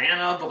not a fan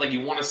of, but like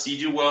you want to see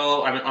do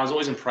well. I was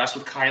always impressed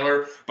with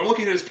Kyler. But I'm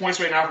looking at his points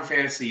right now for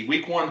fantasy.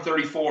 Week 1,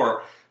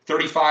 34,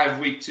 35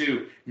 week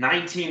 2,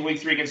 19 week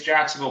 3 against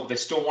Jacksonville, but they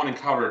still won and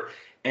covered.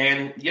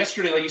 And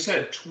yesterday, like you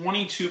said,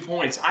 22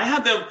 points. I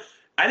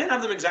didn't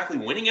have them exactly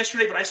winning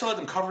yesterday, but I still had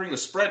them covering the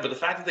spread. But the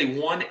fact that they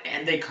won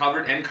and they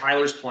covered and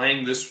Kyler's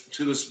playing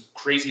this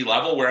crazy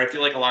level where I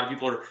feel like a lot of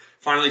people are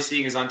finally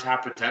seeing his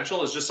untapped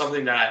potential is just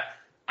something that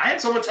I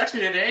had someone text me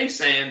today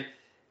saying,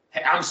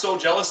 hey, I'm so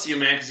jealous of you,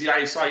 man, because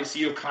I saw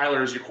you have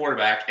Kyler as your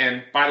quarterback.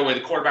 And by the way,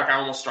 the quarterback I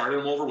almost started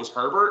him over was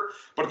Herbert.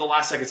 But at the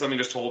last second, something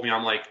just told me,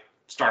 I'm like,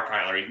 start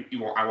Kyler.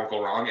 I won't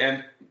go wrong.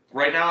 And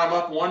right now I'm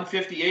up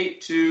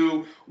 158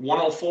 to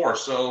 104,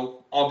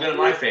 so all good in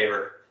my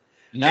favor.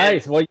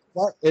 Nice. Well,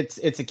 it's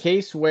a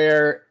case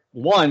where,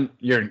 one,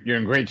 you're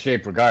in great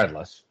shape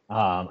regardless.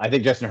 I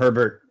think Justin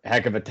Herbert,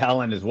 heck of a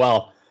talent as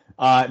well.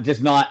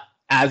 Just not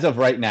as of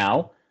right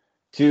now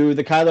to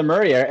the Kyler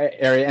Murray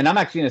area. And I'm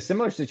actually in a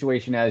similar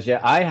situation as you.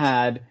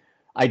 I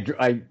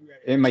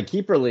in my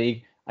keeper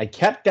league, I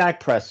kept Dak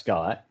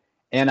Prescott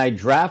and I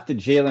drafted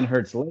Jalen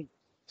Hurts late.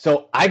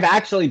 So I've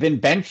actually been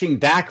benching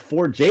Dak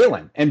for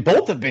Jalen, and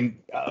both have been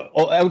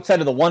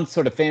outside of the one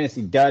sort of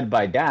fantasy dud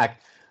by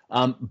Dak.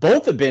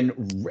 Both have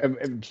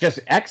been just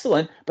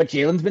excellent, but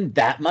Jalen's been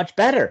that much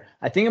better.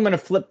 I think I'm going to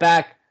flip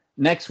back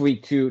next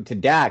week to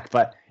Dak,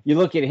 but you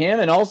look at him,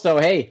 and also,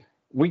 hey,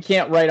 we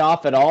can't write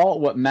off at all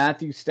what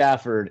Matthew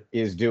Stafford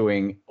is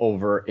doing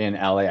over in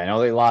LA. I know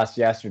they lost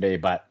yesterday,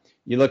 but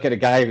you look at a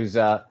guy who's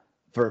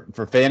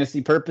for fantasy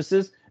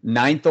purposes,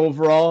 9th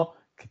overall,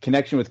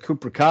 connection with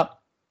Cooper Kupp.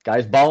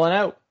 Guy's balling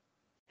out.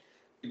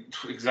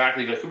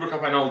 Exactly. Like Cooper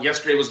Kupp, I know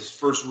yesterday was his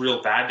first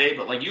real bad day,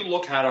 but like you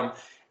look at him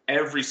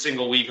every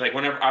single week. Like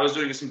whenever I was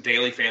doing some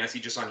daily fantasy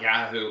just on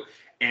Yahoo,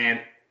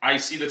 and I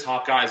see the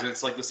top guys, and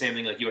it's like the same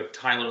thing. Like you had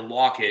Tyler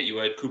Lockett, you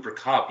had Cooper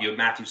Kupp, you had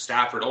Matthew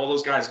Stafford, all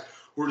those guys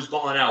were just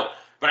balling out.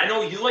 But I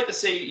know you like to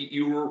say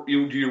you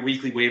do your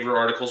weekly waiver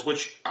articles,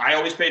 which I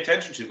always pay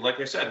attention to.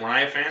 Like I said, when I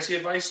have fantasy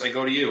advice, I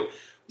go to you.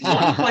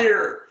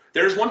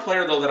 There's one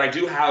player, though, that I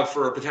do have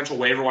for a potential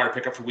waiver wire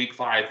pickup for Week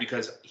 5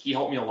 because he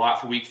helped me a lot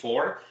for Week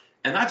 4,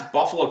 and that's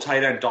Buffalo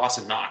tight end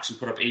Dawson Knox, who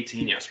put up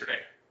 18 yesterday.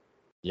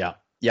 Yeah.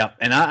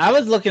 And I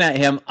was looking at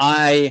him.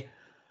 Let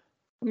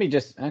me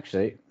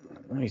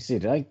see.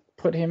 Did I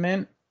put him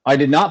in? I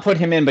did not put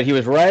him in, but he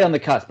was right on the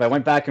cusp. I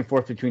went back and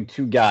forth between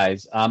two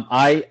guys.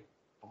 I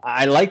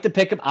like the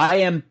pickup.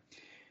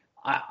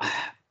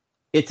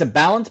 It's a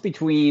balance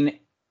between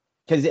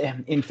 – because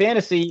in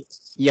fantasy –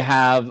 you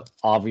have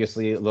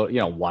obviously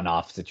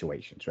one-off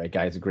situations, right?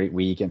 Guys, a great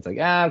week, and it's like,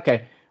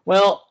 okay.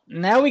 Well,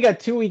 now we got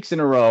 2 weeks in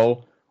a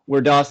row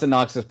where Dawson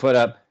Knox has put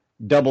up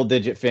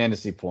double-digit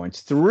fantasy points,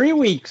 3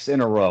 weeks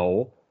in a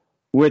row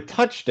with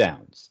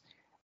touchdowns.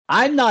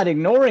 I'm not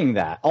ignoring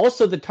that.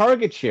 Also, the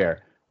target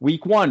share,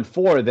 week 1,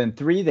 4, then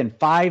 3, then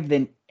 5,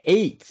 then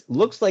 8.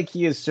 Looks like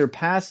he is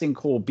surpassing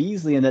Cole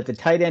Beasley and that the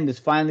tight end is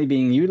finally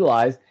being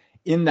utilized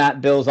in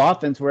that Bills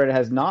offense where it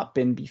has not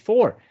been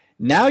before.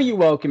 Now you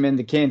welcome in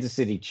the Kansas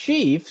City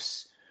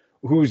Chiefs,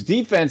 whose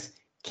defense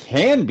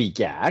can be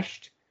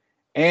gashed.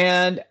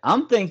 And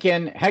I'm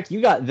thinking, heck,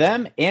 you got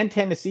them and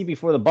Tennessee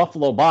before the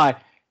Buffalo bye,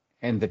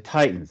 and the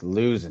Titans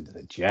losing to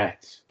the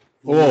Jets.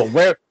 Oh,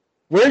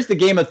 where's the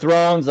Game of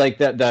Thrones? Like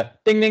the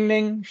ding, ding,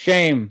 ding,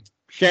 shame.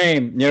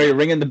 You're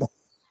ringing the bell.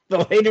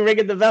 The lady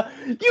ringing the bell.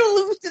 You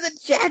lose to the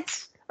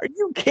Jets. Are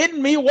you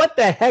kidding me? What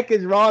the heck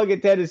is wrong in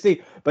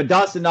Tennessee? But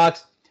Dawson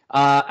Knox,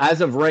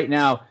 as of right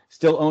now,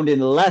 still owned in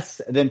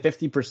less than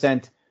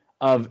 50%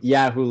 of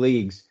Yahoo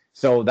leagues.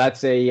 So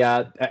that's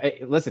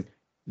listen,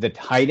 the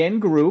tight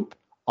end group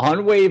on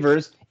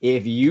waivers,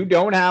 if you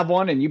don't have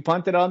one and you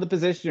punt it on the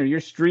position or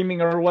you're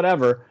streaming or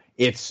whatever,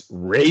 it's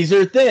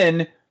razor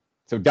thin.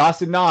 So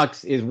Dawson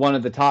Knox is one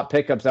of the top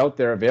pickups out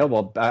there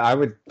available. I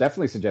would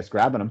definitely suggest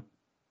grabbing him.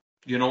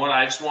 You know what?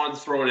 I just wanted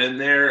to throw it in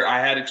there. I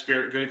had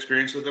good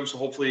experience with him, so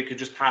hopefully it could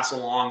just pass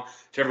along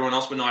to everyone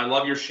else. But no, I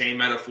love your shame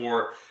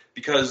metaphor.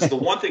 Because the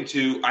one thing,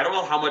 too, I don't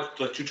know how much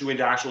too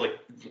into actual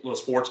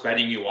sports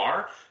betting you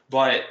are,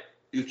 but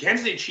the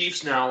Kansas City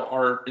Chiefs now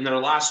are, in their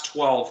last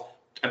 12,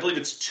 I believe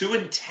it's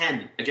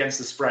 2-10 against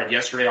the spread.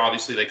 Yesterday,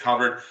 obviously, they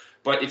covered.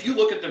 But if you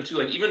look at them, too,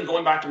 like even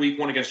going back to week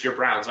 1 against your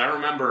Browns, I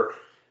remember,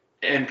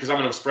 and because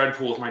I'm in a spread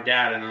pool with my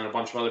dad and then a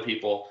bunch of other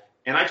people,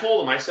 and I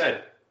told them, I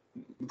said,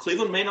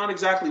 Cleveland may not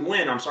exactly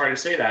win, I'm sorry to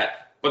say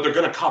that, but they're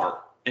going to cover.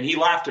 And he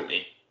laughed at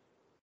me.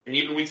 And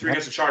even week 3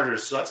 against the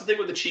Chargers. So that's the thing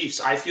with the Chiefs.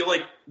 I feel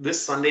like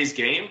this Sunday's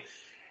game,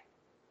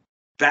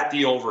 bet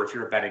the over if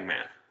you're a betting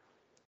man.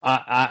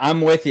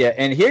 I'm with you.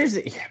 And here's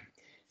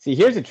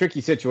a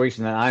tricky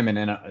situation that I'm in,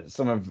 and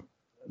some of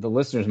the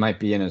listeners might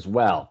be in as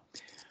well.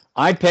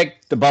 I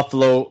picked the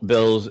Buffalo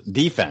Bills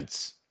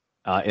defense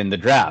in the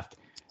draft.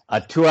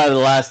 2 out of the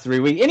last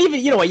 3 weeks. And even,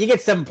 you know what, you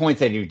get 7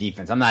 points out of your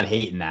defense. I'm not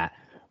hating that.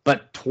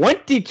 But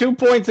 22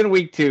 points in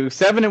week 2,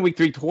 7 in week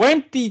 3,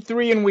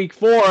 23 in week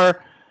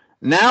 4.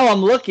 Now I'm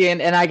looking,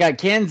 and I got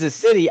Kansas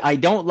City. I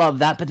don't love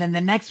that. But then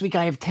the next week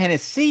I have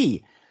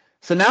Tennessee.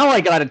 So now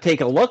I got to take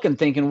a look and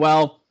thinking,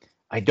 well,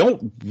 I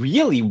don't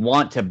really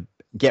want to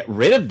get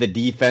rid of the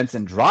defense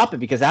and drop it,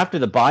 because after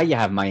the bye you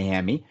have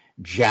Miami,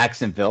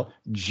 Jacksonville,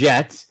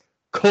 Jets,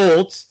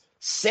 Colts,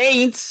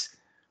 Saints.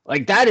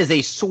 Like, that is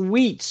a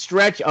sweet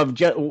stretch of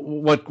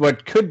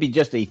what could be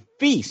just a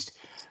feast.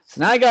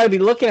 So now I got to be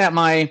looking at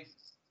my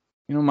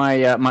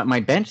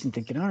bench and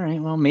thinking, all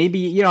right, well,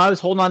 maybe, I was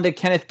holding on to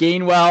Kenneth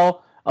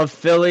Gainwell of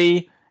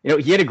Philly.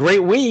 He had a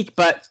great week,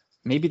 but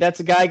maybe that's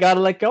a guy I got to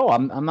let go.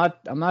 I'm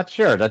not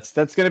sure. That's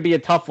going to be a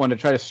tough one to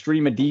try to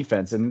stream a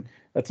defense, and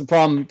that's a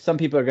problem some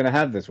people are going to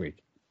have this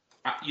week.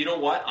 You know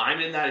what? I'm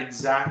in that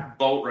exact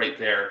boat right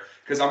there,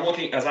 because I'm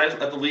looking at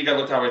the league I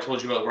looked at. I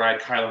told you about where I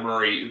had Kyler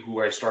Murray,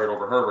 who I started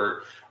over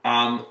Herbert.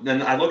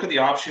 Then I look at the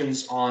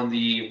options on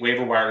the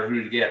waiver wire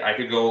who to get. I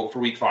could go for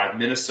week 5,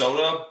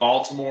 Minnesota,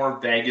 Baltimore,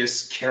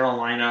 Vegas,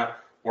 Carolina,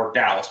 or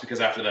Dallas, because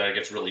after that it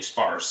gets really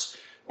sparse.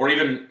 Or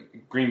even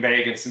Green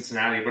Bay against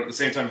Cincinnati. But at the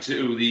same time,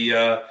 too,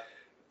 the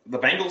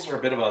Bengals are a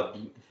bit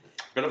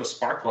of a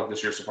spark plug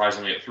this year,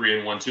 surprisingly, at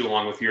 3-1 too,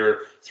 along with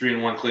your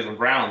 3-1 Cleveland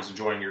Browns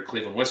enjoying your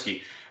Cleveland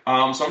whiskey. So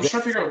I'm just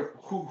trying to figure out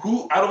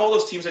who out of all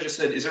those teams I just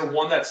said, is there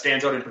one that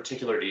stands out in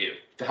particular to you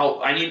to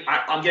help?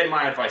 I'm getting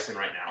my advice in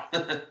right now.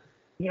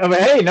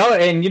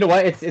 And you know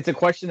what? It's a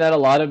question that a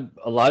lot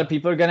of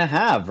people are going to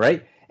have,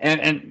 right?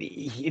 And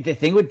the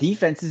thing with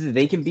defenses is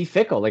they can be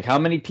fickle. Like, how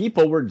many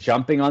people were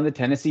jumping on the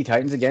Tennessee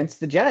Titans against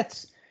the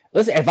Jets?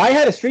 Listen, if I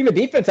had a stream of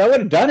defense, I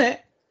would have done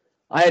it.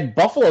 I had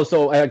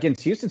Buffalo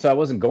against Houston, so I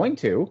wasn't going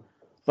to.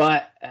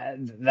 But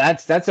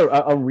that's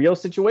a real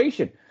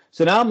situation.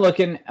 So now I'm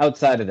looking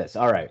outside of this.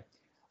 All right.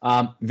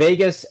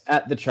 Vegas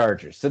at the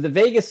Chargers. So the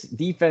Vegas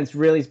defense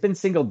really has been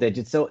single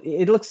digits, so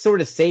it looks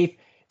sort of safe.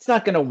 It's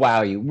not going to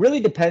wow you. Really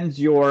depends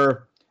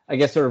your, I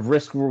guess, sort of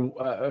risk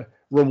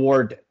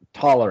reward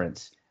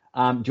tolerance.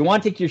 Do you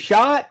want to take your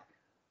shot,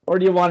 or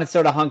do you want to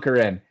sort of hunker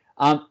in?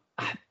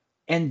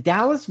 And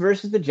Dallas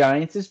versus the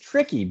Giants is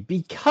tricky,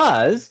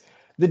 because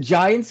the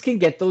Giants can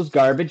get those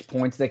garbage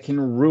points that can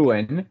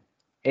ruin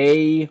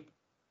a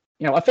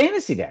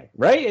fantasy day,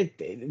 right?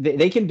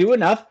 They can do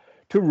enough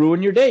to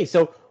ruin your day.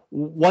 So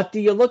what do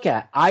you look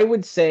at? I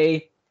would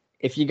say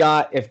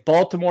if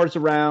Baltimore's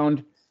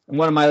around, in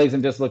one of my leagues,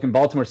 I'm just looking,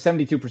 Baltimore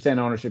 72%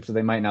 ownership, so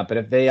they might not. But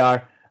if they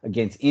are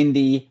against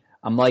Indy,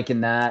 I'm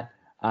liking that.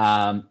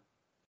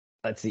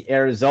 Let's see,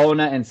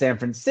 Arizona and San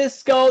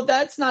Francisco,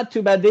 that's not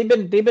too bad.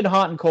 They've been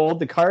hot and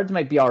cold. The Cards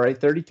might be all right,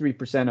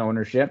 33%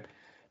 ownership.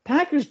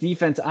 Packers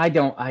defense, I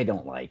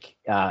don't like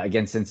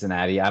against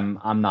Cincinnati.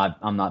 I'm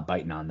not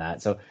biting on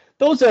that. So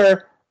those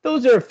are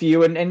a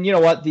few. And you know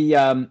what,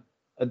 the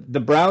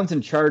Browns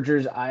and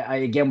Chargers, I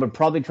again would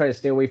probably try to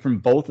stay away from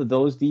both of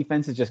those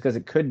defenses, just because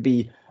it could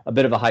be a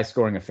bit of a high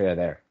scoring affair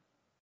there.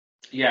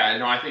 Yeah,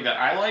 no, I think that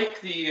I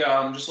like the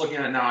just looking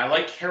at it now. I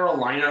like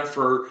Carolina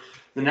for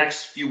the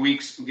next few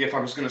weeks if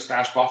I'm just going to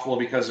stash Buffalo,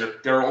 because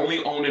they're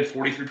only owned in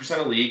 43%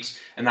 of leagues,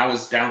 and that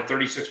was down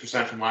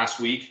 36% from last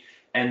week.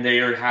 And they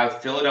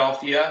have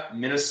Philadelphia,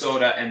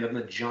 Minnesota, and then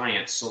the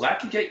Giants. So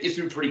that could get you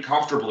through pretty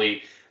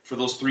comfortably for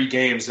those 3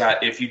 games,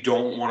 that if you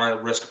don't want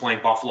to risk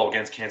playing Buffalo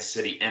against Kansas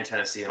City and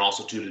Tennessee, and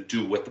also to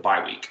do with the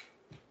bye week.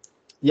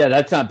 Yeah,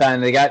 that's not bad.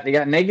 And they got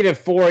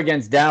 -4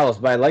 against Dallas,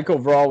 but I like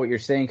overall what you're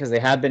saying, because they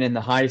have been in the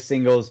high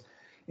singles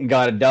and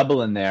got a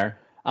double in there.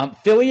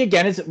 Philly,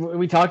 again,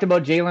 we talked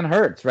about Jalen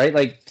Hurts, right?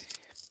 Like,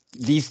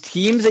 these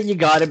teams that you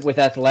got with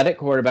athletic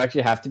quarterbacks,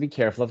 you have to be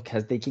careful of,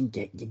 because they can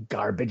get you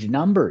garbage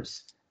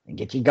numbers and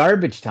get you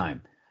garbage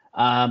time.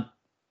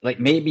 Like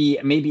maybe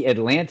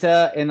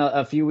Atlanta in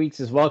a few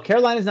weeks as well.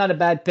 Carolina's not a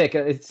bad pick.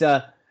 It's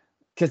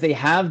because they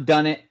have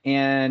done it,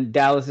 and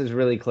Dallas is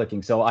really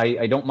clicking. So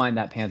I don't mind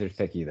that Panthers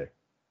pick either.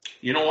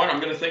 You know what? I'm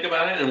going to think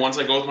about it, and once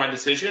I go with my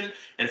decision,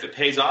 and if it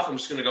pays off, I'm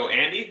just going to go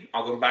Andy.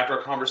 I'll go back to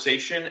our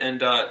conversation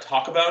and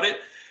talk about it.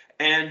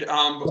 And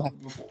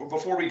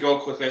before we go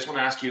quickly, I just want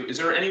to ask you, is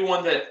there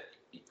anyone that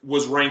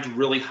was ranked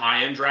really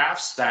high in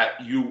drafts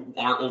that you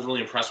aren't overly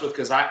impressed with?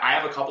 Because I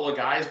have a couple of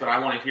guys, but I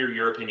want to hear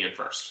your opinion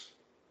first.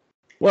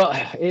 Well,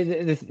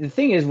 the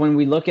thing is, when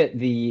we look at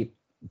the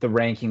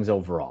rankings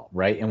overall,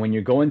 right, and when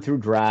you're going through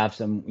drafts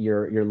and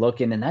you're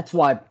looking, and that's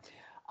why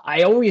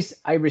I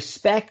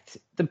respect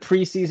the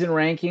preseason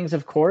rankings,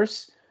 of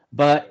course,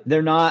 but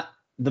they're not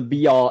the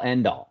be all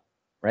end all,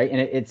 right? And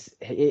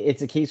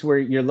it's a case where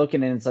you're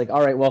looking and it's like,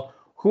 all right, well,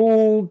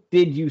 who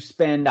did you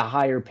spend a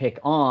higher pick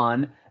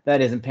on that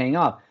isn't paying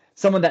off?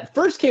 someone that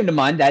first came to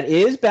mind that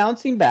is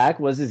bouncing back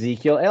was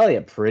Ezekiel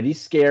Elliott. Pretty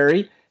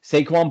scary.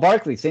 Saquon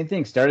Barkley, same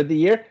thing. Started the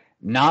year,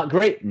 not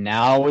great.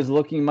 Now is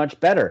looking much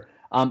better.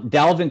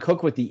 Dalvin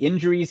Cook with the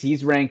injuries,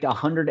 he's ranked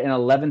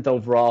 111th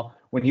overall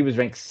when he was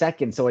ranked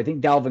second. So I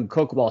think Dalvin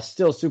Cook, while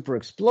still super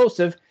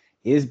explosive,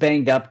 is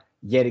banged up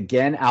yet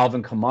again.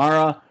 Alvin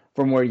Kamara,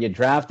 from where you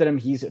drafted him,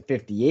 he's at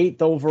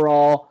 58th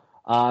overall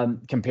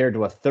compared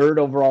to a third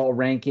overall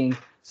ranking.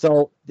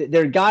 So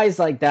there are guys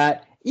like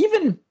that.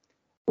 Even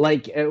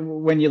like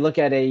when you look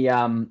at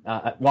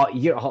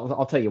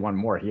I'll tell you one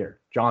more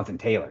here, Jonathan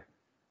Taylor.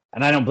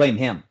 And I don't blame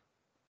him.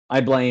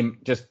 I blame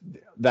just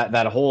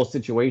that whole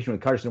situation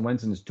with Carson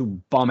Wentz and his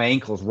two bum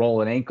ankles,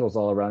 rolling ankles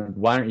all around.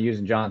 Why aren't you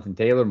using Jonathan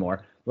Taylor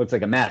more? Looks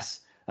like a mess.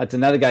 That's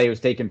another guy who was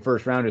taken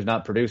first round who's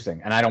not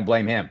producing, and I don't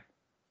blame him.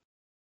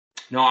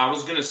 No, I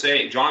was going to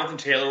say Jonathan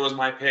Taylor was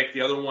my pick.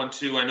 The other one,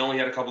 too, I know he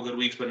had a couple good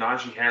weeks, but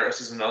Najee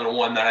Harris is another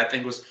one that I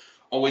think was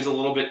always a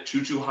little bit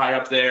too high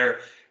up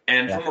there.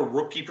 And from a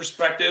rookie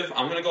perspective,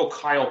 I'm going to go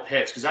Kyle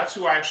Pitts because that's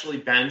who I actually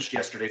benched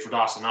yesterday for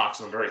Dawson Knox,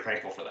 and I'm very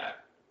thankful for that.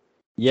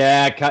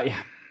 Yeah,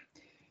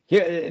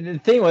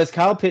 the thing was,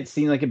 Kyle Pitts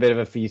seemed like a bit of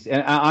a feast,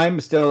 and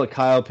I'm still a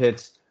Kyle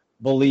Pitts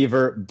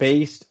believer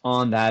based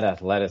on that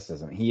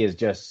athleticism. He is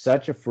just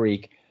such a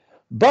freak,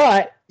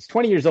 but he's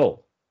 20 years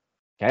old,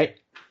 okay?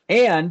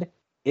 And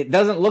it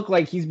doesn't look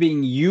like he's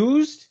being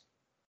used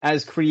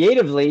as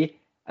creatively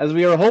as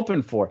we were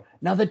hoping for.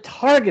 Now, the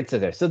targets are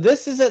there, so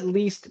this is at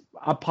least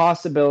a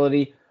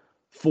possibility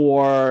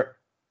for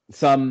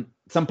some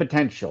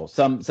potential,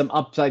 some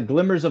upside,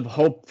 glimmers of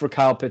hope for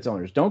Kyle Pitts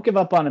owners. Don't give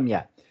up on him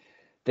yet.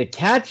 The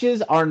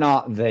catches are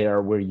not there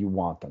where you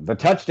want them. The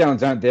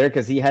touchdowns aren't there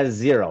because he has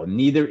 0.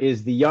 Neither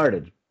is the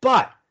yardage.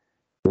 But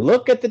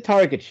look at the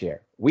target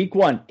share. Week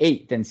 1,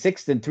 8, then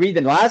 6, then 3,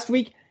 then last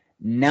week,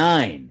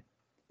 9.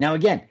 Now,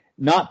 again,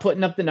 not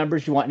putting up the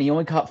numbers you want, and he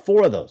only caught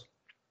 4 of those.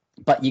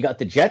 But you got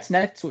the Jets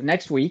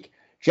next week.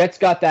 Jets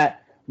got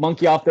that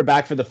monkey off their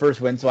back for the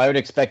first win, so I would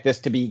expect this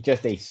to be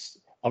just a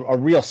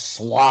real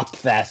slop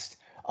fest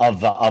of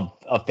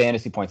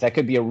fantasy points. That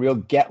could be a real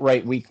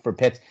get-right week for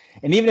Pitts.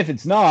 And even if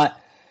it's not,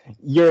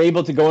 you're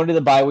able to go into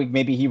the bye week.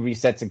 Maybe he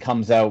resets and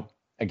comes out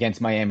against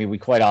Miami. We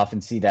quite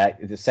often see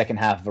that the second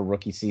half of a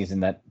rookie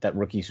season that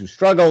rookies who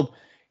struggled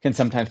can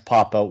sometimes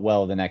pop out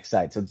well the next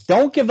side. So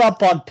don't give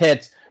up on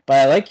Pitts, but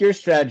I like your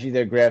strategy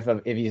there, Griff,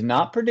 of if he's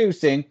not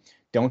producing,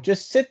 don't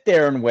just sit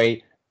there and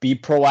wait. Be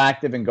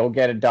proactive and go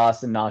get a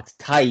Dawson Knox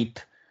type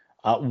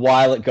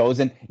while it goes.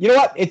 And you know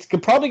what? It's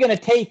probably going to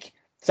take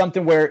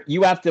something where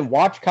you have to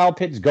watch Kyle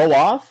Pitts go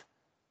off.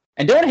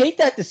 And don't hate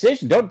that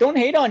decision. Don't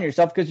hate on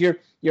yourself because you're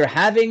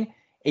having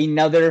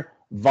another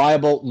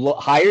viable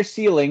higher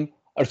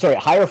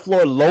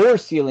floor, lower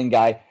ceiling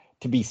guy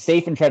to be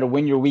safe and try to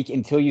win your week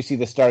until you see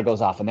the star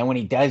goes off. And then when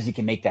he does, you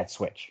can make that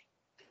switch.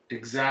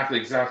 Exactly.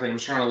 I'm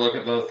just trying to look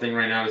at the thing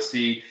right now to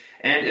see.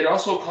 And it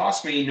also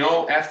cost me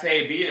no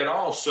FAB at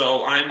all.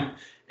 So I'm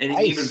in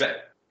an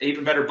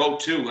even better boat,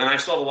 too. And I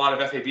still have a lot of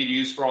FAB to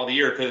use for all the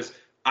year because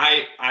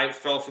I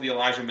fell for the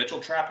Elijah Mitchell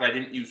trap, but I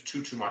didn't use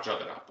too much of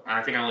it up.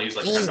 I think I only used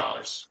like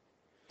 $10.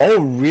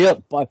 Oh,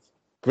 real? But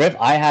Griff,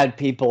 I had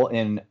people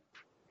in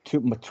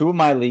two of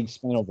my leagues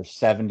spend over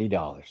 $70.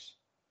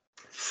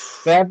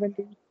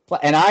 $70,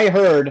 and I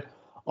heard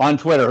on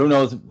Twitter, who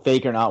knows,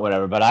 fake or not,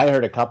 whatever. But I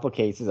heard a couple of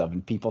cases of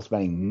people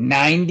spending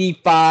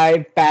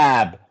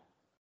 $95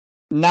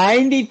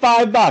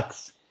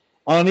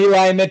 on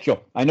Eli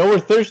Mitchell. I know we're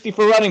thirsty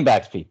for running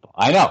backs, people.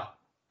 I know,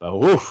 but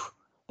woof,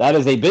 that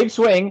is a big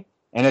swing.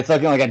 And it's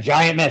looking like a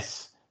giant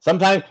miss.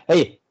 Sometimes,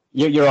 hey,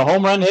 you're a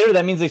home run hitter.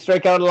 That means they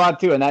strike out a lot,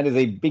 too. And that is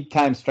a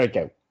big-time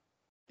strikeout.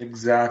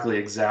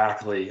 Exactly.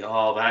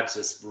 Oh, that's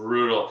just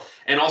brutal.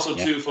 And also,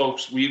 too,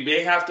 folks, we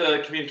may have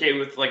to communicate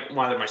with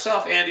either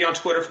myself, Andy, on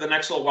Twitter for the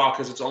next little while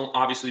because it's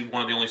obviously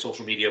one of the only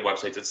social media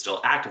websites that's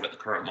still active at the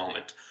current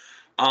moment.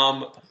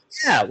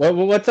 Yeah, well,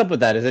 what's up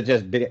with that? Is it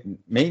just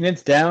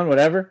maintenance down,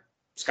 whatever?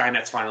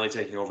 Skynet's finally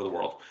taking over the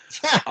world.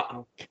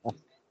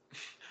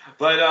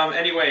 But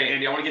anyway,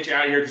 Andy, I want to get you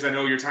out of here because I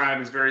know your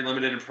time is very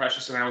limited and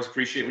precious, and I always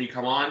appreciate when you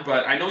come on.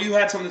 But I know you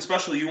had something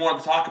special you wanted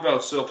to talk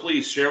about, so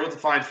please share with the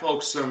fine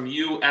folks some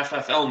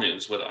UFFL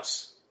news with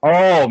us.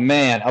 Oh,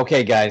 man.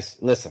 Okay, guys,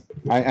 listen.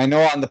 I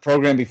know on the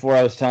program before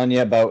I was telling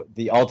you about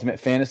the Ultimate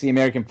Fantasy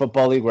American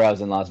Football League where I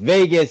was in Las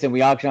Vegas, and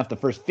we auctioned off the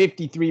first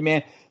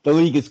 53-man. The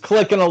league is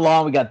clicking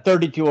along. We got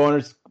 32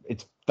 owners.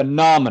 It's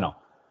phenomenal.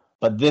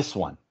 But this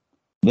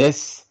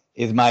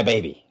is my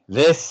baby.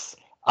 This,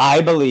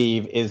 I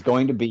believe, is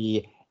going to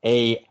be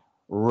a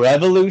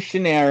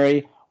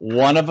revolutionary,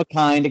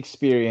 one-of-a-kind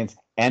experience.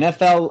 Our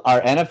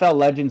NFL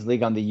Legends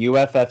League on the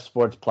UFF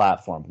Sports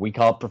platform. We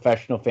call it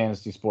Professional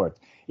Fantasy Sports.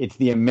 It's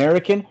the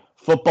American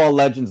Football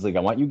Legends League.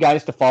 I want you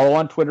guys to follow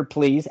on Twitter,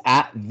 please,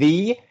 at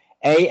the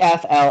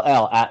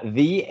AFLL. At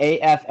the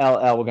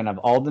AFLL. We're going to have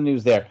all the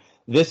news there.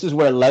 This is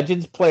where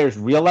Legends players,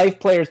 real-life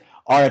players,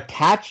 are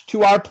attached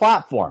to our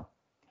platform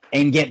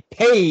and get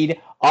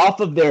paid off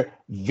of their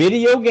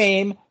video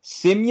game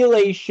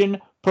simulation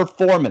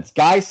performance.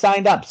 Guys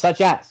signed up,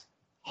 such as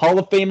Hall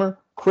of Famer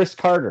Chris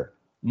Carter,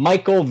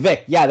 Michael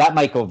Vick. Yeah, that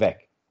Michael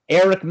Vick.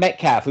 Eric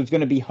Metcalf, who's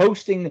going to be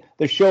hosting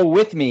the show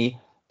with me,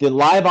 the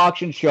live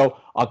auction show,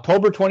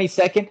 October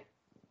 22nd.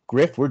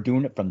 Griff, we're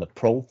doing it from the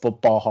Pro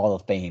Football Hall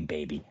of Fame,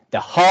 baby. The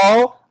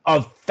Hall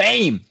of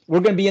Fame. We're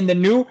going to be in the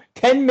new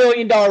 $10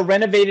 million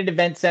renovated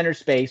event center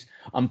space.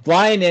 I'm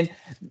flying in.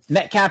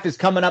 Metcalf is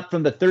coming up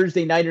from the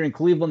Thursday nighter in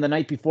Cleveland the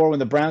night before when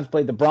the Browns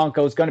played the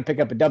Broncos. Going to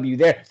pick up a W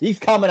there. He's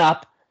coming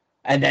up.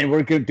 And then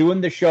we're doing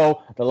the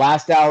show, the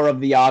last hour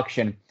of the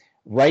auction.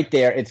 Right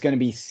there. It's going to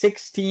be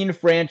 16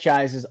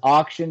 franchises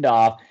auctioned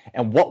off.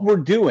 And what we're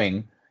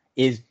doing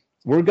is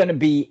we're going to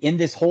be in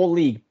this whole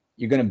league.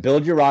 You're going to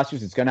build your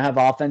rosters. It's going to have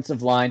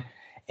offensive line.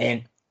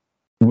 And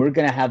we're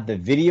going to have the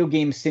video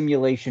game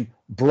simulation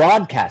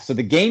broadcast. So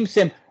the game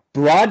sim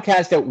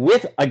broadcast out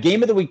with a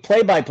game of the week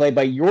play-by-play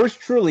by yours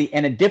truly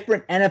and a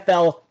different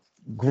NFL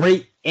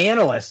great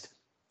analyst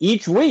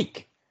each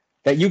week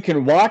that you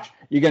can watch.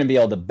 You're going to be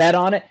able to bet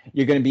on it.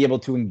 You're going to be able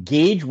to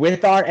engage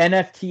with our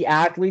NFT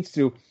athletes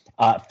through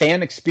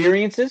fan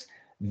experiences.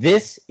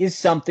 This is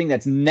something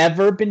that's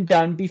never been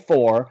done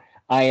before.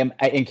 I am,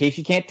 in case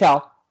you can't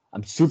tell,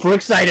 I'm super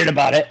excited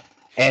about it,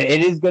 and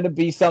it is going to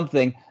be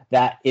something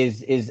that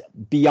is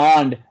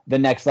beyond the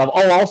next level.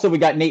 Oh, also, we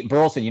got Nate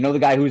Burleson. You know the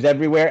guy who's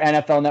everywhere,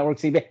 NFL Network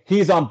CB?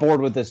 He's on board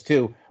with us,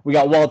 too. We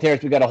got Walt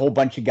Harris. We got a whole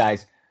bunch of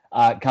guys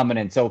coming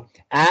in. So,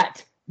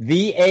 at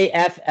the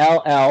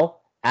AFLL,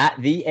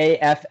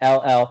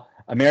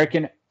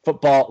 American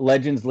Football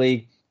Legends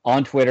League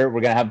on Twitter.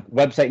 We're going to have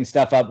website and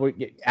stuff up.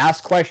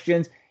 Ask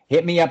questions.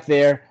 Hit me up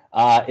there.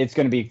 It's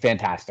going to be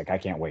fantastic. I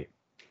can't wait.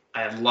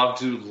 I'd love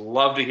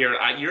to hear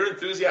it. Your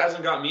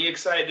enthusiasm got me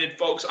excited,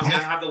 folks. I'm going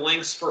to have the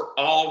links for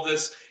all of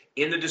this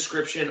in the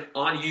description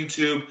on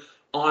YouTube,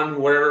 on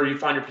wherever you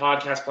find your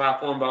podcast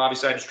platform. But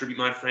obviously, I distribute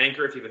mine for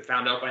Anchor if you've been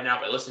found out by now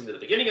by listening to the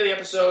beginning of the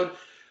episode.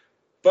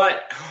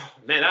 But,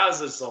 man, that was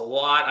just a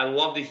lot. I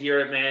love to hear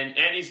it, man.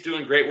 Andy's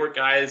doing great work,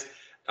 guys.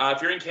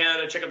 If you're in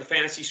Canada, check out the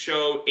Fantasy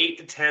Show, 8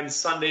 to 10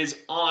 Sundays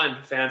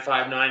on Fan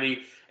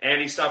 590.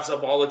 Andy stuffs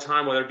up all the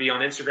time, whether it be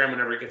on Instagram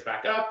whenever it gets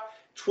back up,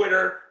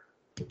 Twitter.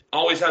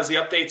 Always has the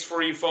updates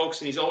for you folks,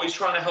 and he's always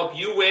trying to help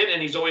you win,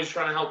 and he's always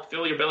trying to help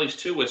fill your bellies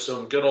too with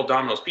some good old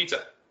Domino's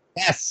pizza.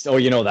 Yes. Oh,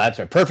 you know that's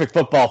right. Perfect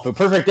football food.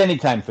 Perfect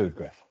anytime food,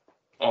 Griff.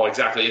 Oh,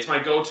 exactly. It's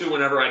my go-to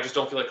whenever I just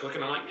don't feel like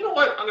cooking. I'm like, you know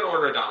what? I'm going to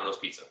order a Domino's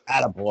pizza.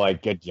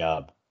 Attaboy. Good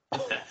job.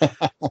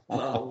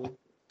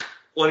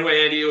 Well,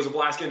 anyway, Andy, it was a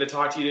blast getting to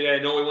talk to you today. I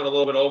know we went a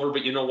little bit over,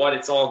 but you know what?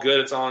 It's all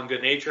good. It's all in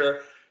good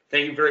nature.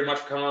 Thank you very much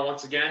for coming on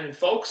once again. And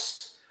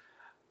folks,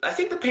 I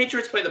think the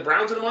Patriots play the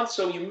Browns in a month,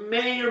 so you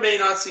may or may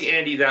not see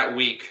Andy that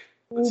week.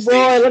 Oh,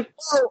 boy,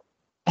 let's go.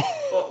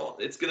 Oh,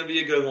 it's going to be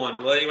a good one.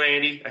 Well, anyway,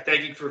 Andy, I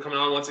thank you for coming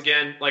on once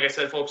again. Like I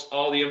said, folks,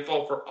 all the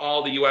info for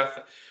all the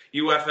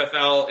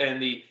UFFL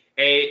and the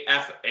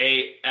AFAFLL,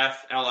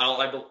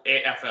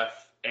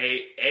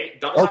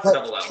 double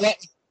L.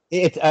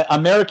 It's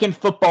American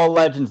Football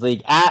Legends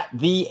League at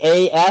the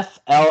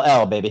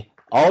AFLL, baby.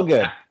 All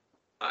good.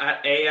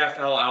 At AFLL.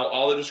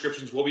 All the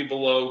descriptions will be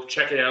below.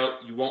 Check it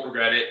out. You won't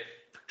regret it.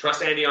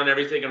 Trust Andy on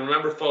everything. And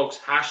remember, folks,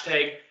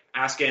 hashtag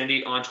Ask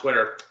Andy on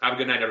Twitter. Have a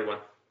good night, everyone.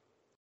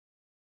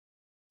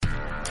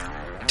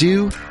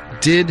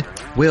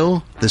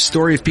 Will, the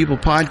Story of People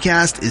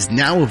podcast is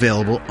now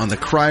available on the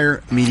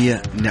Crier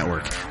Media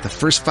Network. The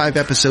first 5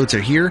 episodes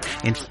are here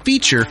and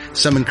feature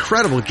some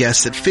incredible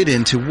guests that fit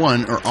into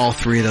one or all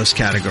 3 of those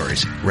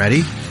categories.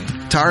 Ready?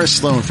 Tara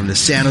Sloan from the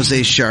San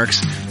Jose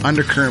Sharks,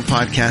 Undercurrent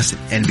podcast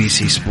at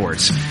NBC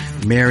Sports.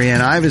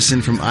 Marianne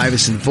Iveson from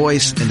Iveson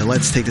Voice and the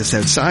Let's Take This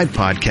Outside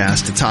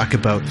podcast to talk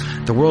about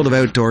the world of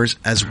outdoors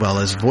as well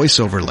as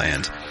voiceover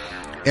land.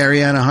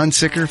 Ariana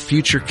Hunsicker,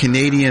 future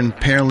Canadian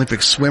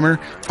Paralympic swimmer,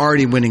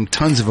 already winning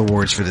tons of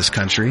awards for this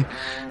country.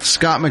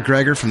 Scott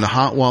McGregor from the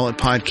Hot Wallet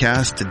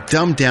podcast to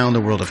dumb down the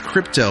world of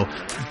crypto,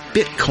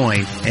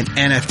 Bitcoin, and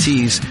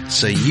NFTs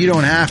so you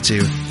don't have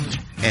to.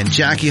 And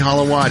Jackie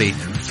Holowati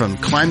from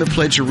Climate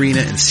Pledge Arena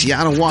in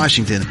Seattle,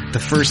 Washington, the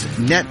first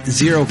net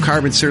zero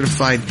carbon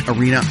certified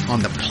arena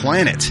on the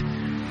planet.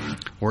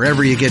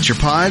 Wherever you get your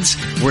pods,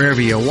 wherever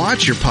you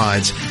watch your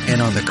pods,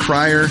 and on the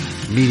Crier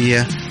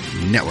Media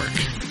Network.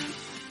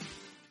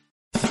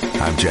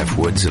 I'm Jeff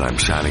Woods, and I'm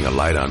shining a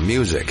light on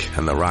music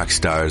and the rock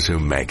stars who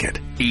make it.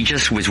 He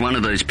just was one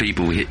of those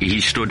people,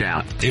 he stood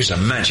out. He was a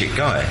magic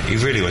guy. He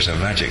really was a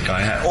magic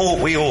guy.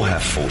 We all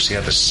have faults. He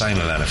had the same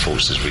amount of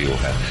faults as we all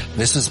have.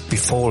 This is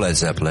before Led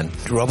Zeppelin.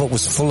 Robert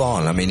was full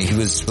on. I mean, he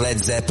was Led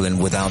Zeppelin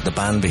without the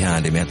band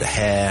behind him. He had the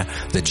hair,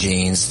 the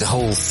jeans, the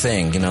whole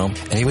thing, you know,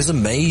 and he was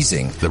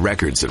amazing. The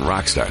Records and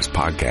Rockstars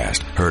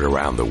podcast, heard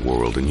around the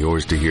world and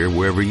yours to hear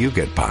wherever you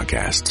get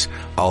podcasts.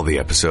 All the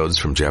episodes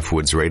from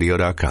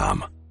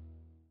JeffWoodsRadio.com.